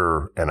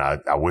hear, and I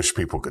wish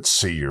people could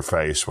see your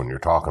face when you're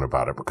talking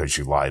about it because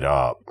you light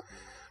up.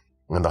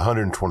 And the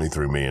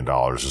 $123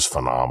 million is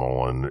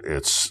phenomenal, and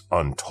it's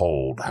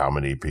untold how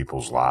many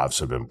people's lives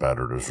have been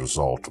bettered as a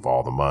result of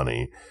all the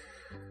money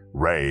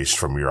raised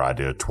from your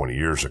idea 20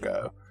 years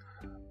ago.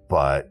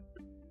 But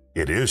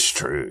it is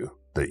true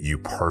that you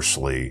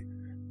personally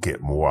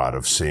get more out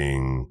of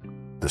seeing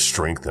the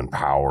strength and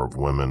power of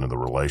women and the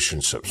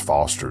relationships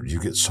fostered. You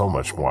get so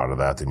much more out of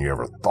that than you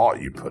ever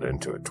thought you'd put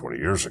into it 20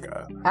 years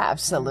ago.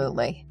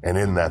 Absolutely. And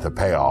in that, the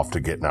payoff to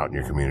getting out in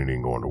your community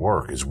and going to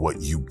work is what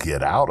you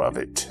get out of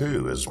it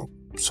too, is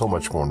so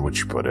much more than what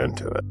you put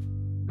into it.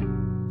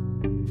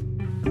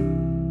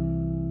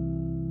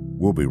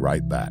 We'll be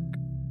right back.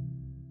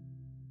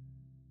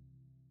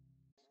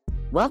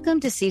 Welcome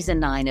to Season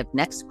 9 of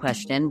Next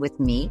Question with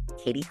me,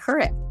 Katie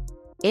Couric.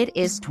 It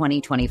is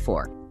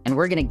 2024, and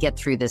we're going to get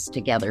through this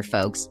together,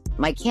 folks.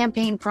 My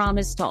campaign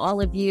promise to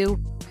all of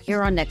you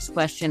here on Next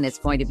Question, it's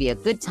going to be a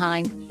good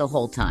time the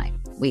whole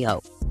time, we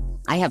hope.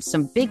 I have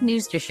some big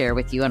news to share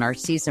with you in our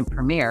season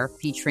premiere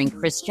featuring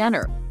Kris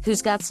Jenner,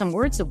 who's got some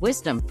words of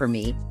wisdom for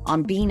me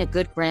on being a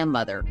good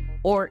grandmother,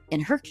 or in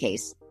her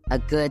case, a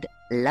good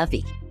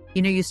lovey.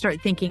 You know, you start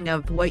thinking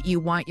of what you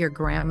want your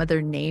grandmother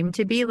name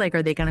to be. Like,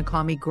 are they going to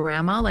call me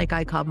grandma like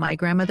I called my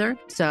grandmother?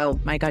 So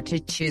I got to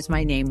choose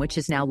my name, which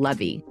is now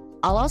Lovey.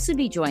 I'll also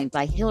be joined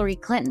by Hillary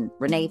Clinton,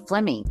 Renee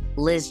Fleming,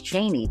 Liz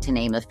Cheney, to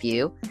name a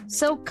few.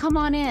 So come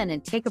on in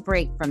and take a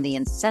break from the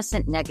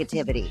incessant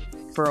negativity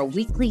for a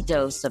weekly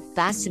dose of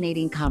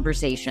fascinating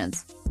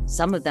conversations.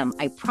 Some of them,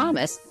 I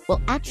promise,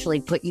 will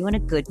actually put you in a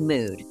good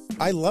mood.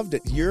 I loved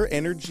it. Your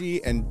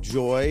energy and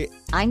joy.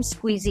 I'm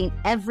squeezing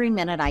every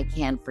minute I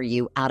can for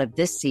you out of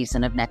this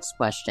season of Next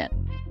Question.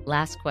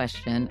 Last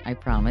question, I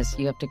promise.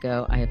 You have to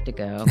go, I have to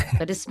go.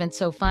 But it's been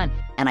so fun,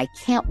 and I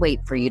can't wait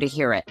for you to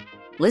hear it.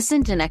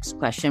 Listen to Next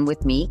Question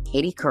with me,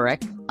 Katie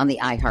Couric, on the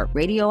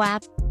iHeartRadio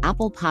app,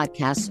 Apple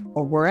Podcasts,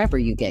 or wherever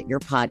you get your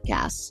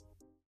podcasts.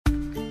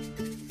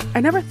 I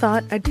never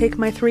thought I'd take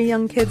my 3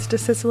 young kids to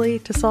Sicily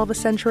to solve a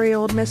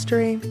century-old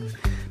mystery.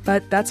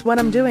 But that's what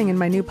I'm doing in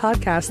my new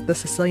podcast, The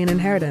Sicilian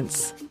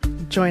Inheritance.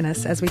 Join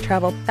us as we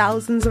travel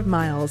thousands of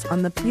miles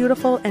on the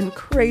beautiful and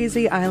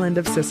crazy island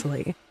of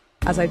Sicily,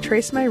 as I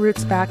trace my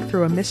roots back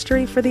through a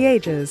mystery for the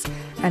ages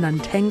and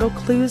untangle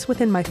clues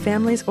within my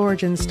family's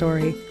origin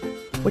story,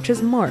 which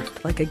has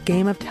morphed like a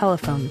game of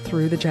telephone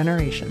through the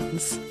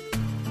generations.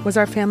 Was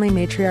our family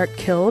matriarch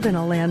killed in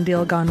a land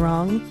deal gone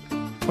wrong?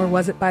 Or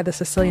was it by the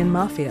Sicilian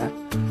mafia?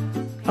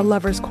 A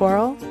lover's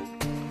quarrel?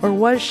 Or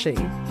was she,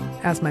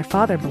 as my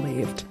father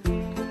believed,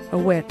 a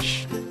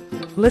witch?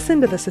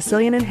 Listen to The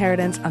Sicilian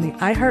Inheritance on the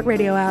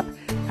iHeartRadio app,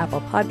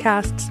 Apple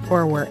Podcasts,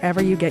 or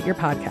wherever you get your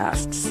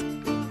podcasts.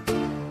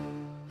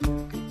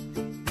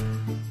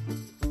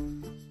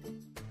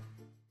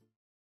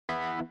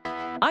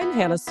 I'm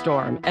Hannah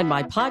Storm, and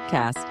my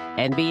podcast,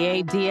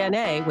 NBA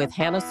DNA with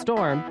Hannah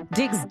Storm,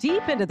 digs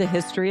deep into the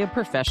history of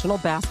professional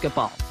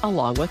basketball,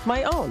 along with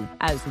my own,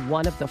 as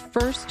one of the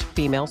first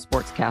female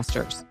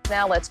sportscasters.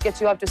 Now let's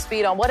get you up to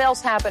speed on what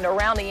else happened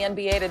around the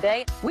NBA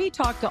today. We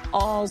talked to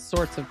all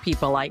sorts of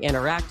people I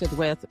interacted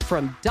with,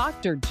 from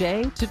Dr.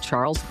 J to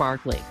Charles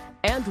Barkley,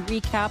 and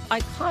recap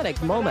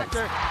iconic moments.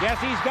 Yes,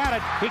 he's got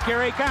it.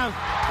 Here he comes.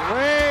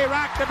 Way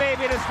rock the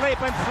baby to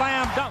sleep and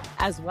slam dunk.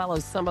 As well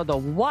as some of the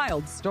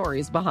wild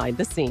stories behind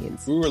the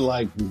scenes. We were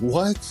like,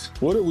 what?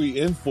 What are we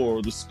in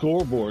for? The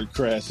scoreboard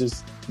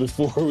crashes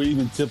before we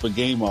even tip a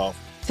game off.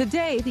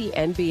 Today, the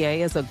NBA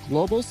is a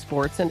global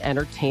sports and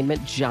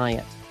entertainment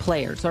giant.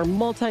 Players are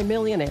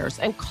multimillionaires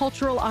and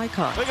cultural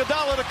icons.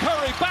 Iguodala to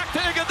Curry, back to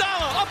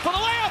Iguodala, up for the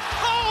layup.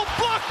 Oh,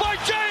 blocked by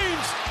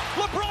James.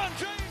 LeBron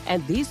James.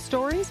 And these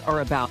stories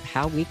are about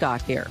how we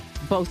got here,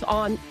 both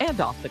on and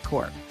off the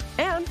court.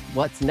 And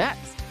what's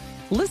next?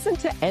 Listen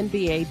to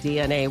NBA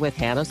DNA with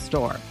Hannah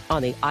Storm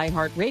on the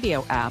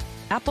iHeartRadio app,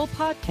 Apple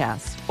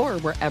Podcasts, or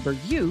wherever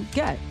you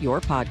get your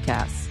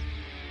podcasts.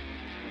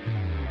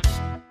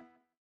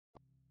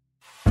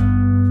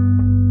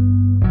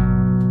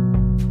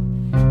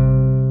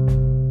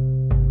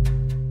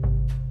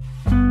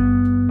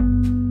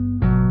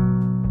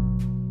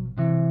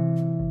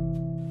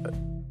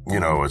 You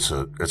know,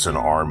 it's an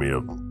army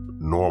of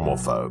normal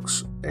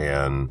folks,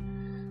 and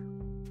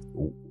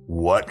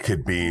what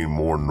could be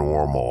more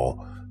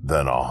normal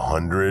than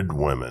 100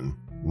 women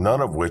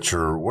none of which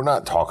we're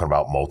not talking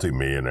about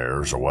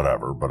multimillionaires or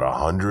whatever, but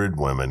 100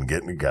 women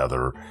getting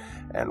together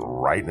and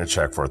writing a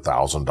check for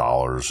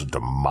 $1,000,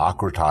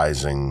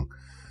 democratizing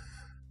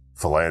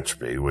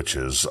philanthropy, which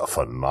is a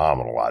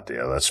phenomenal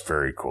idea. That's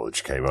very cool that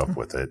you came up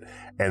with it.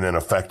 And then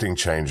affecting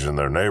change in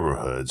their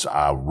neighborhoods.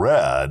 I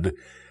read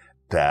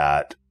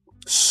that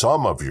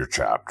some of your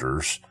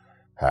chapters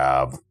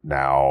have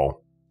now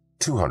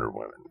 200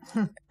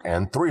 women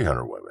and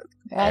 300 women.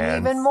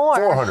 And even more.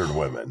 400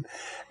 women.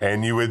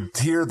 And you would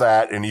hear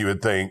that and you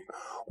would think,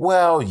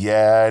 well,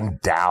 yeah, in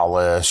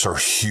Dallas or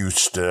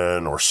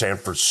Houston or San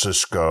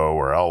Francisco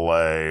or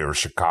LA or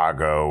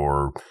Chicago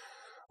or,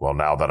 well,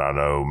 now that I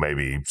know,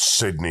 maybe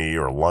Sydney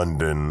or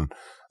London,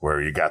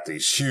 where you got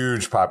these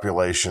huge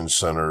population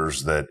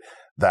centers,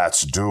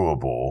 that's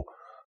doable.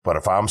 But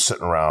if I'm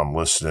sitting around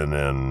listening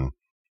in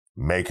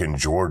Macon,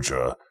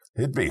 Georgia,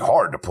 it'd be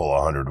hard to pull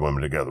 100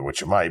 women together,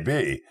 which it might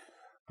be.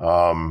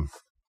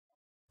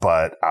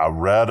 But I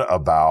read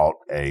about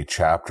a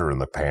chapter in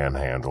the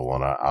Panhandle,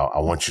 and I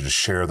want you to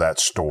share that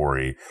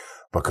story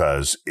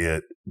because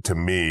it, to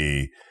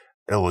me,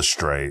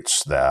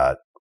 illustrates that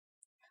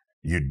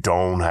you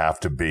don't have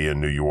to be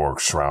in New York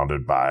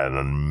surrounded by an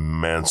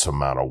immense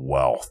amount of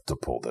wealth to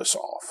pull this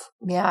off.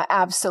 Yeah,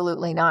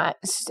 absolutely not.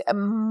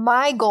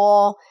 My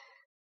goal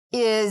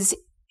is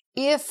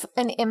if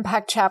an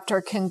impact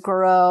chapter can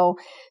grow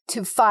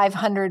to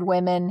 500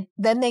 women,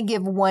 then they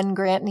give one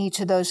grant in each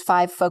of those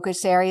 5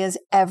 focus areas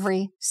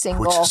every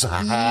single Which is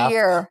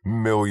year.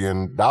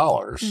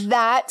 $500,000.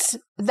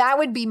 That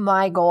would be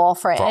my goal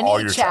for any all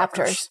your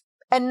chapters.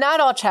 And not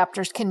all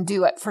chapters can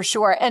do it for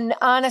sure. And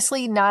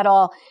honestly, not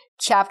all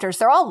chapters,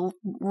 they're all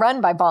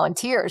run by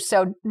volunteers.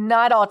 So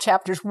not all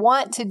chapters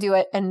want to do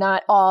it and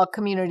not all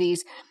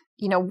communities,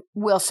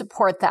 will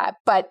support that.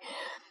 But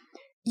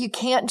you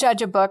can't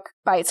judge a book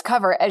by its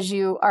cover, as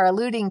you are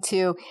alluding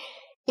to.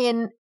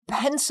 In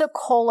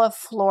Pensacola,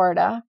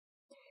 Florida.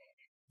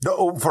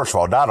 No, first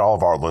of all, not all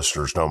of our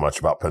listeners know much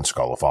about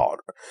Pensacola,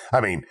 Florida. I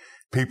mean,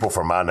 people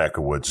from my neck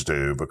of woods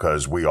do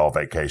because we all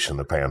vacation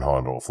the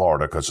Panhandle of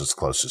Florida because it's the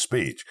closest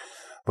beach.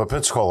 But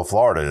Pensacola,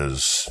 Florida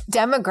is...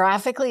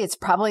 Demographically, it's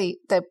probably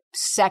the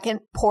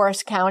second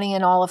poorest county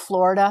in all of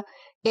Florida.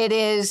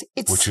 It's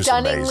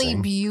stunningly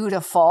amazing.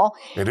 Beautiful.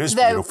 It is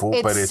beautiful,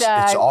 but it's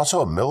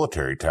also a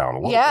military town.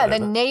 The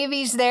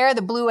Navy's there.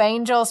 The Blue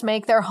Angels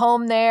make their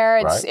home there.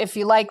 It's right. If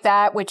you like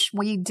that, which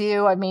we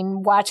do. I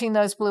mean, watching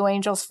those Blue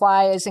Angels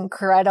fly is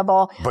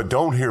incredible. But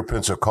don't hear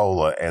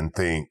Pensacola and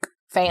think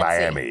fancy.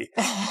 Miami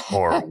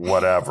or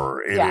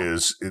whatever. It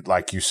is,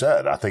 like you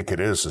said, I think it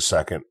is the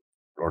second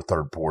or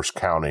third poorest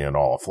county in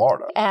all of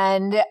Florida.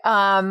 And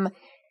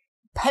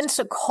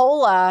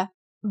Pensacola,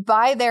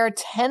 by their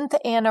 10th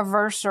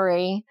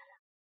anniversary,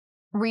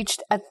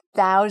 reached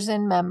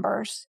 1,000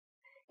 members.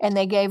 And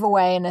they gave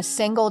away in a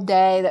single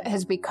day that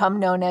has become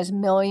known as $1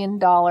 Million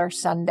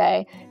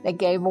Sunday. They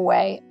gave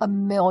away $1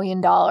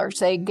 million.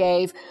 They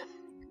gave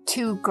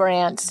 2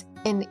 grants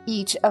in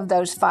each of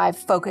those 5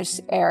 focus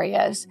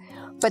areas.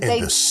 But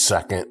the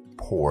second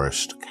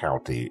poorest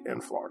county in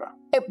Florida.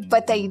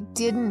 But they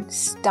didn't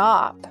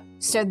stop.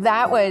 So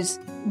that was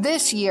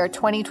this year,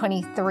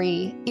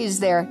 2023,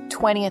 is their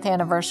 20th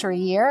anniversary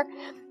year.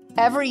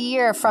 Every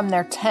year from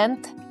their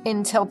 10th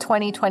until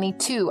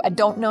 2022, I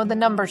don't know the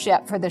numbers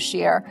yet for this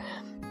year,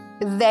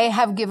 they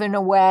have given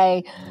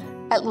away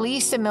at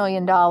least $1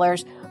 million.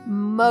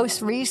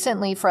 Most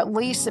recently, for at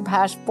least the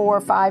past 4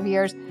 or 5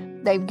 years,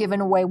 they've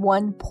given away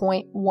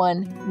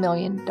 $1.1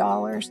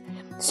 million.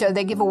 So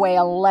they give away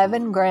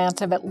 11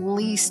 grants of at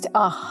least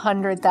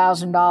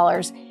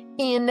 $100,000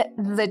 in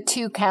the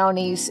 2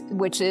 counties,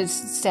 which is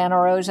Santa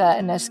Rosa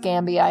and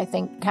Escambia, I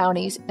think,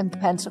 counties in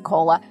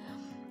Pensacola,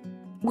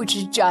 which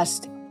is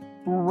just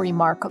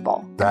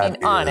remarkable.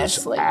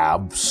 Honestly.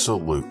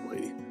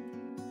 Absolutely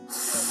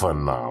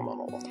phenomenal.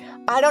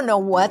 I don't know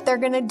what they're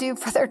going to do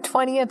for their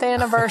 20th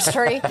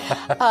anniversary.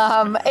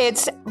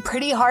 It's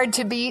pretty hard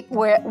to beat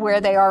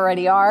where they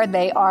already are.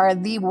 They are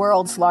the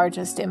world's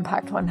largest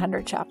Impact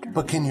 100 chapter.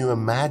 But can you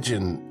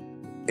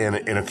imagine in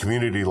a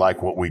community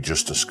like what we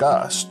just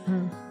discussed,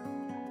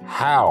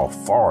 how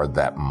far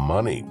that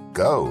money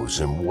goes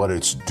and what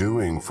it's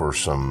doing for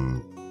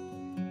some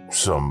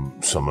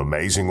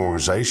amazing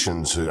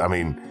organizations? I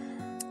mean,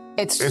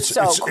 it's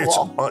so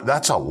cool.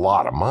 That's a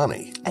lot of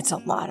money. It's a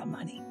lot of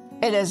money.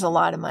 It is a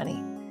lot of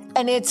money.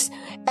 And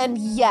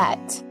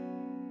yet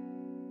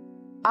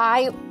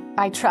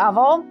I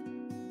travel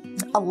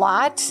a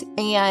lot.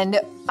 And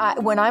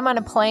when I'm on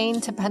a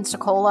plane to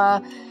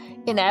Pensacola,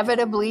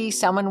 inevitably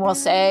someone will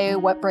say,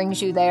 "What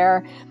brings you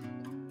there?"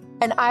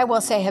 And I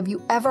will say, "Have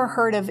you ever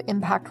heard of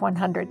Impact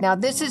 100? Now,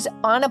 this is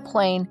on a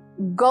plane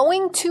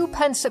going to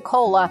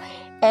Pensacola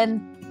and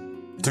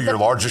to your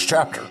largest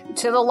chapter.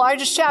 To the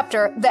largest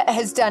chapter that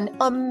has done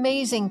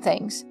amazing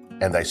things.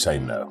 And they say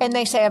no. And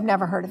they say, "I've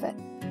never heard of it."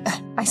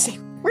 I say,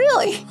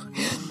 "Really?"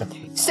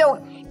 So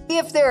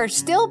if there are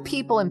still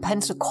people in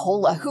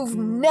Pensacola who've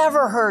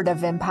never heard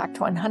of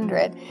Impact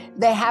 100,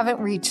 they haven't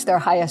reached their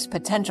highest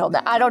potential.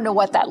 Now, I don't know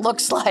what that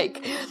looks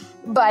like,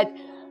 but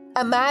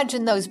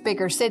imagine those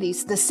bigger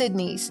cities, the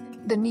Sydneys,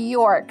 the New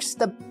Yorks,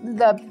 the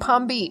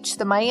Palm Beach,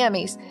 the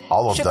Miamis,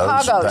 all of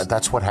Chicagos, those.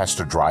 That's what has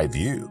to drive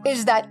you.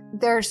 Is that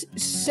there's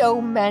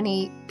so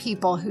many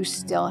people who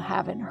still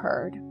haven't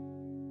heard.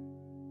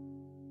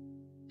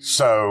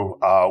 So,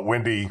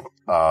 Wendy,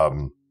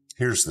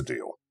 here's the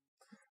deal.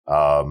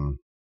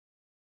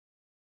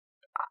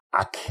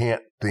 I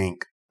can't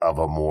think of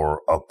a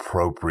more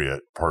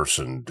appropriate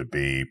person to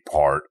be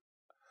part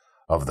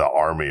of the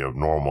army of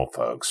normal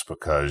folks,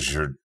 because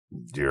you're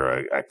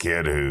a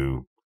kid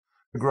who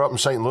grew up in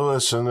St.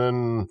 Louis and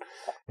then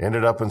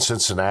ended up in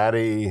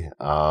Cincinnati.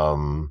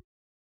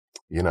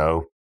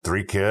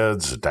 3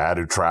 kids, a dad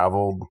who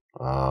traveled,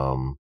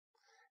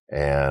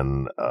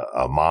 and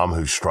a mom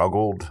who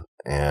struggled,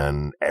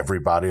 and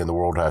everybody in the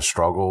world has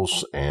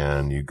struggles,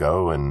 and you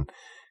go and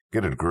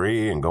get a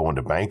degree and go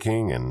into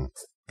banking and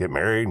get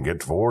married and get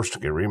divorced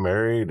and get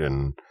remarried,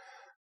 and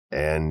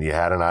you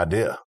had an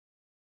idea,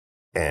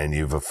 and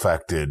you've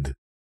affected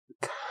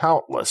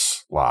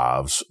countless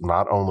lives,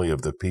 not only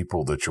of the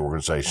people that your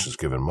organization has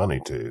given money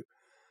to,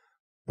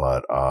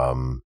 but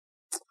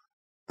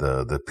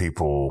the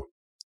people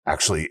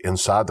actually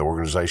inside the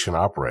organization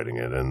operating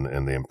it, and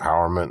the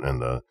empowerment and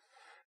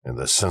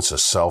the sense of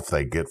self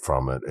they get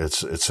from it.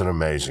 It's an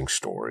amazing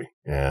story,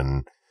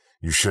 and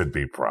you should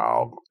be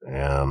proud.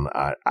 And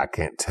I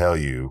can't tell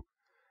you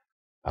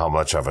how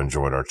much I've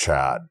enjoyed our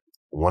chat.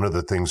 One of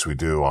the things we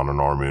do on an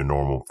Army of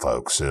Normal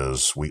Folks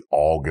is we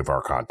all give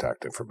our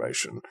contact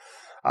information.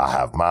 I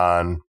have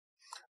mine.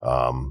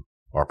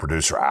 Our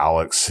producer,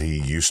 Alex, he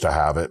used to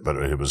have it, but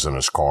it was in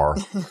his car.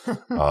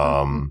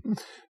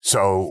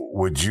 So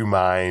would you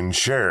mind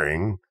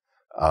sharing,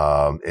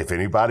 if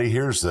anybody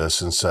hears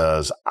this and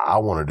says, I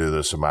want to do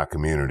this in my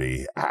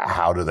community,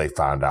 how do they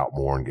find out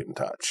more and get in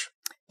touch?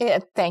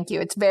 Thank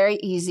you. It's very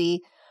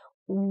easy.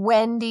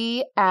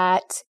 Wendy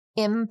at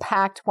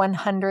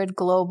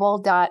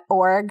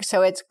impact100global.org.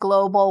 So it's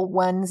global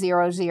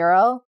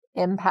 100,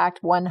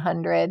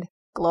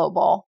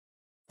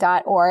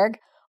 impact100global.org.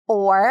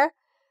 Or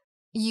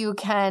you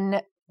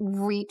can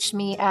reach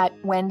me at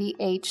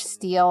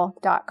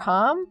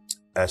wendyhsteele.com.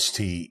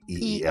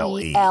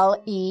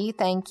 STEELE.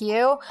 Thank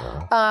you.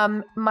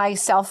 My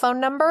cell phone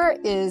number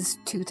is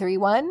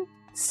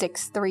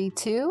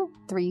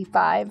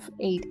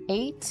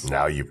 231-632-3588.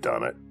 Now you've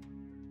done it.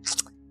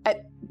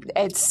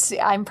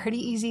 I'm pretty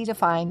easy to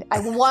find.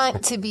 I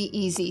want to be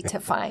easy to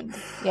find.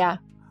 Yeah.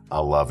 I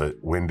love it.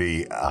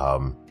 Wendy,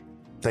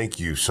 thank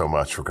you so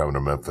much for coming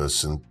to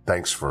Memphis, and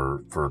thanks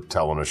for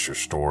telling us your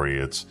story.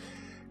 It's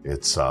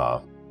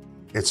an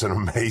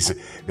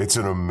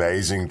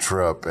amazing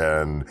trip,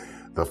 and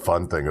the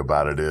fun thing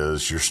about it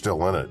is you're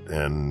still in it,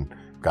 and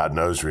God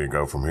knows where you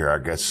go from here. I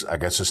guess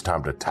it's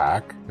time to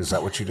tack. Is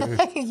that what you do?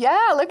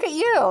 Yeah, look at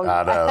you.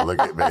 I know. Look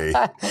at me.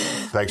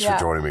 Thanks for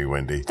joining me,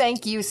 Wendy.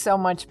 Thank you so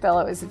much, Bill.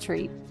 It was a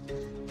treat.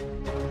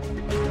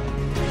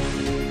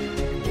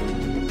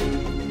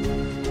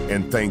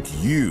 And thank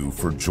you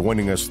for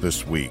joining us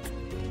this week.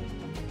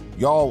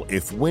 Y'all,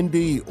 if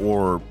Wendy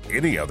or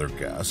any other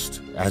guest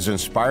has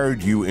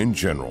inspired you in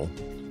general,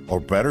 or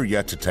better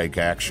yet to take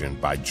action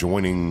by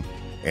joining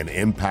an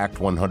Impact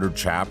 100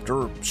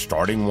 chapter,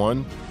 starting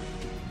one,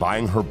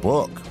 buying her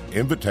book,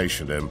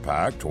 Invitation to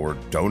Impact, or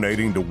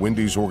donating to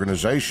Wendy's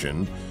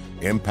organization,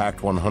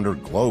 Impact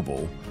 100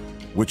 Global,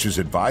 which is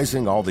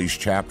advising all these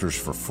chapters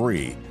for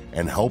free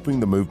and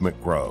helping the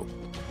movement grow,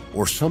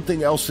 or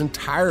something else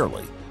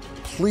entirely,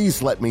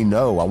 please let me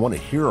know. I want to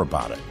hear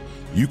about it.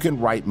 You can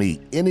write me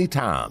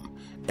anytime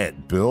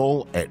at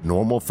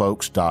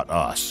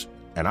bill@normalfolks.us,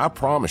 and I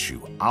promise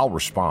you, I'll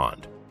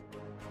respond.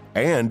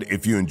 And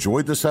if you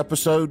enjoyed this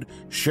episode,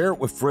 share it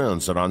with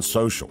friends and on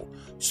social.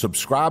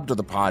 Subscribe to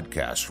the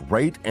podcast,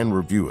 rate and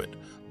review it.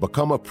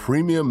 Become a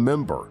premium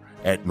member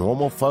at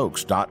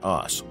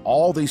normalfolks.us.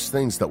 All these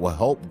things that will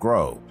help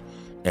grow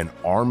an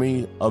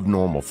army of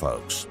normal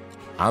folks.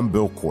 I'm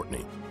Bill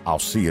Courtney. I'll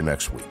see you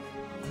next week.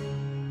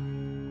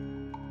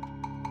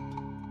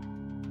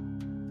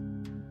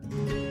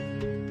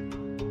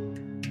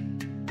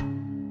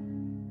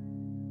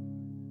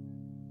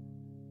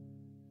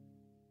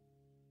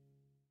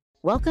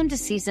 Welcome to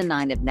Season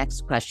 9 of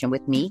Next Question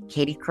with me,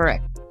 Katie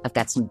Couric. I've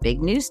got some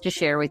big news to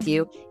share with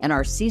you in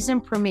our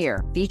season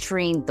premiere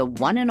featuring the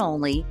one and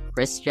only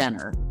Kris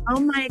Jenner.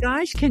 Oh my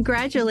gosh,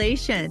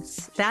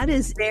 congratulations. That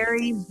is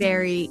very,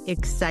 very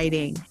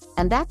exciting.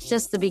 And that's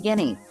just the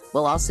beginning.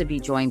 We'll also be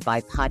joined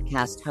by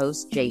podcast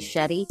host Jay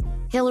Shetty,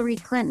 Hillary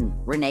Clinton,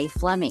 Renee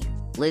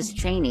Fleming, Liz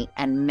Cheney,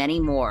 and many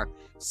more.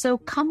 So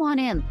come on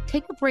in,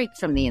 take a break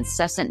from the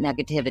incessant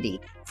negativity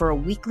for a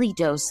weekly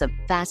dose of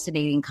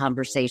fascinating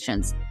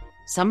conversations.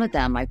 Some of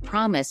them, I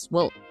promise,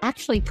 will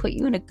actually put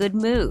you in a good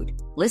mood.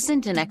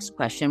 Listen to Next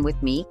Question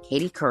with me,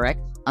 Katie Couric,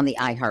 on the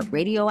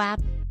iHeartRadio app,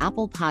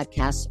 Apple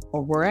Podcasts,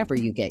 or wherever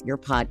you get your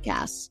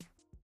podcasts.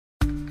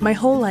 My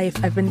whole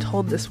life, I've been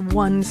told this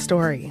one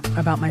story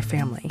about my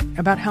family,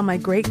 about how my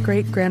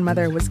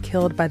great-great-grandmother was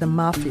killed by the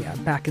mafia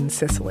back in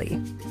Sicily.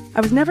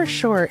 I was never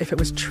sure if it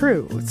was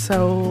true,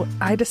 so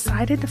I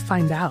decided to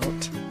find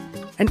out.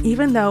 And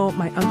even though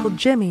my Uncle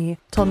Jimmy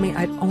told me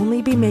I'd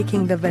only be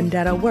making the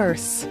vendetta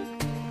worse,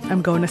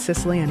 I'm going to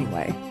Sicily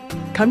anyway.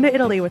 Come to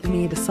Italy with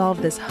me to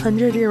solve this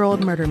 100-year-old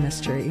murder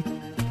mystery.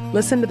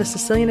 Listen to The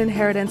Sicilian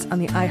Inheritance on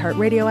the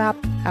iHeartRadio app,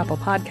 Apple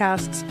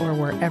Podcasts, or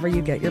wherever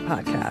you get your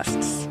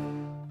podcasts.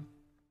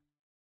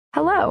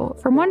 Hello.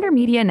 From Wonder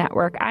Media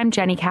Network, I'm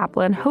Jenny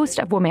Kaplan, host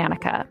of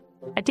Womanica,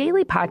 a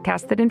daily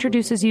podcast that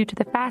introduces you to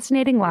the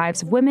fascinating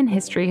lives of women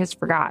history has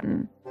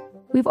forgotten.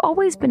 We've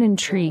always been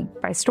intrigued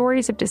by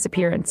stories of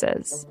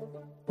disappearances,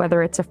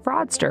 whether it's a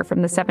fraudster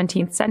from the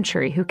 17th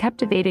century who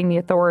kept evading the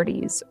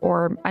authorities,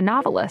 or a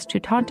novelist who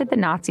taunted the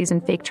Nazis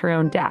and faked her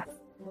own death.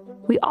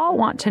 We all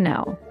want to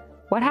know,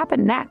 what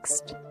happened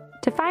next?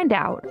 To find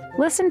out,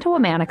 listen to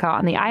Womanica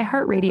on the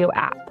iHeartRadio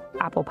app,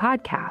 Apple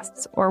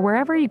Podcasts, or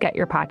wherever you get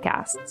your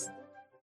podcasts.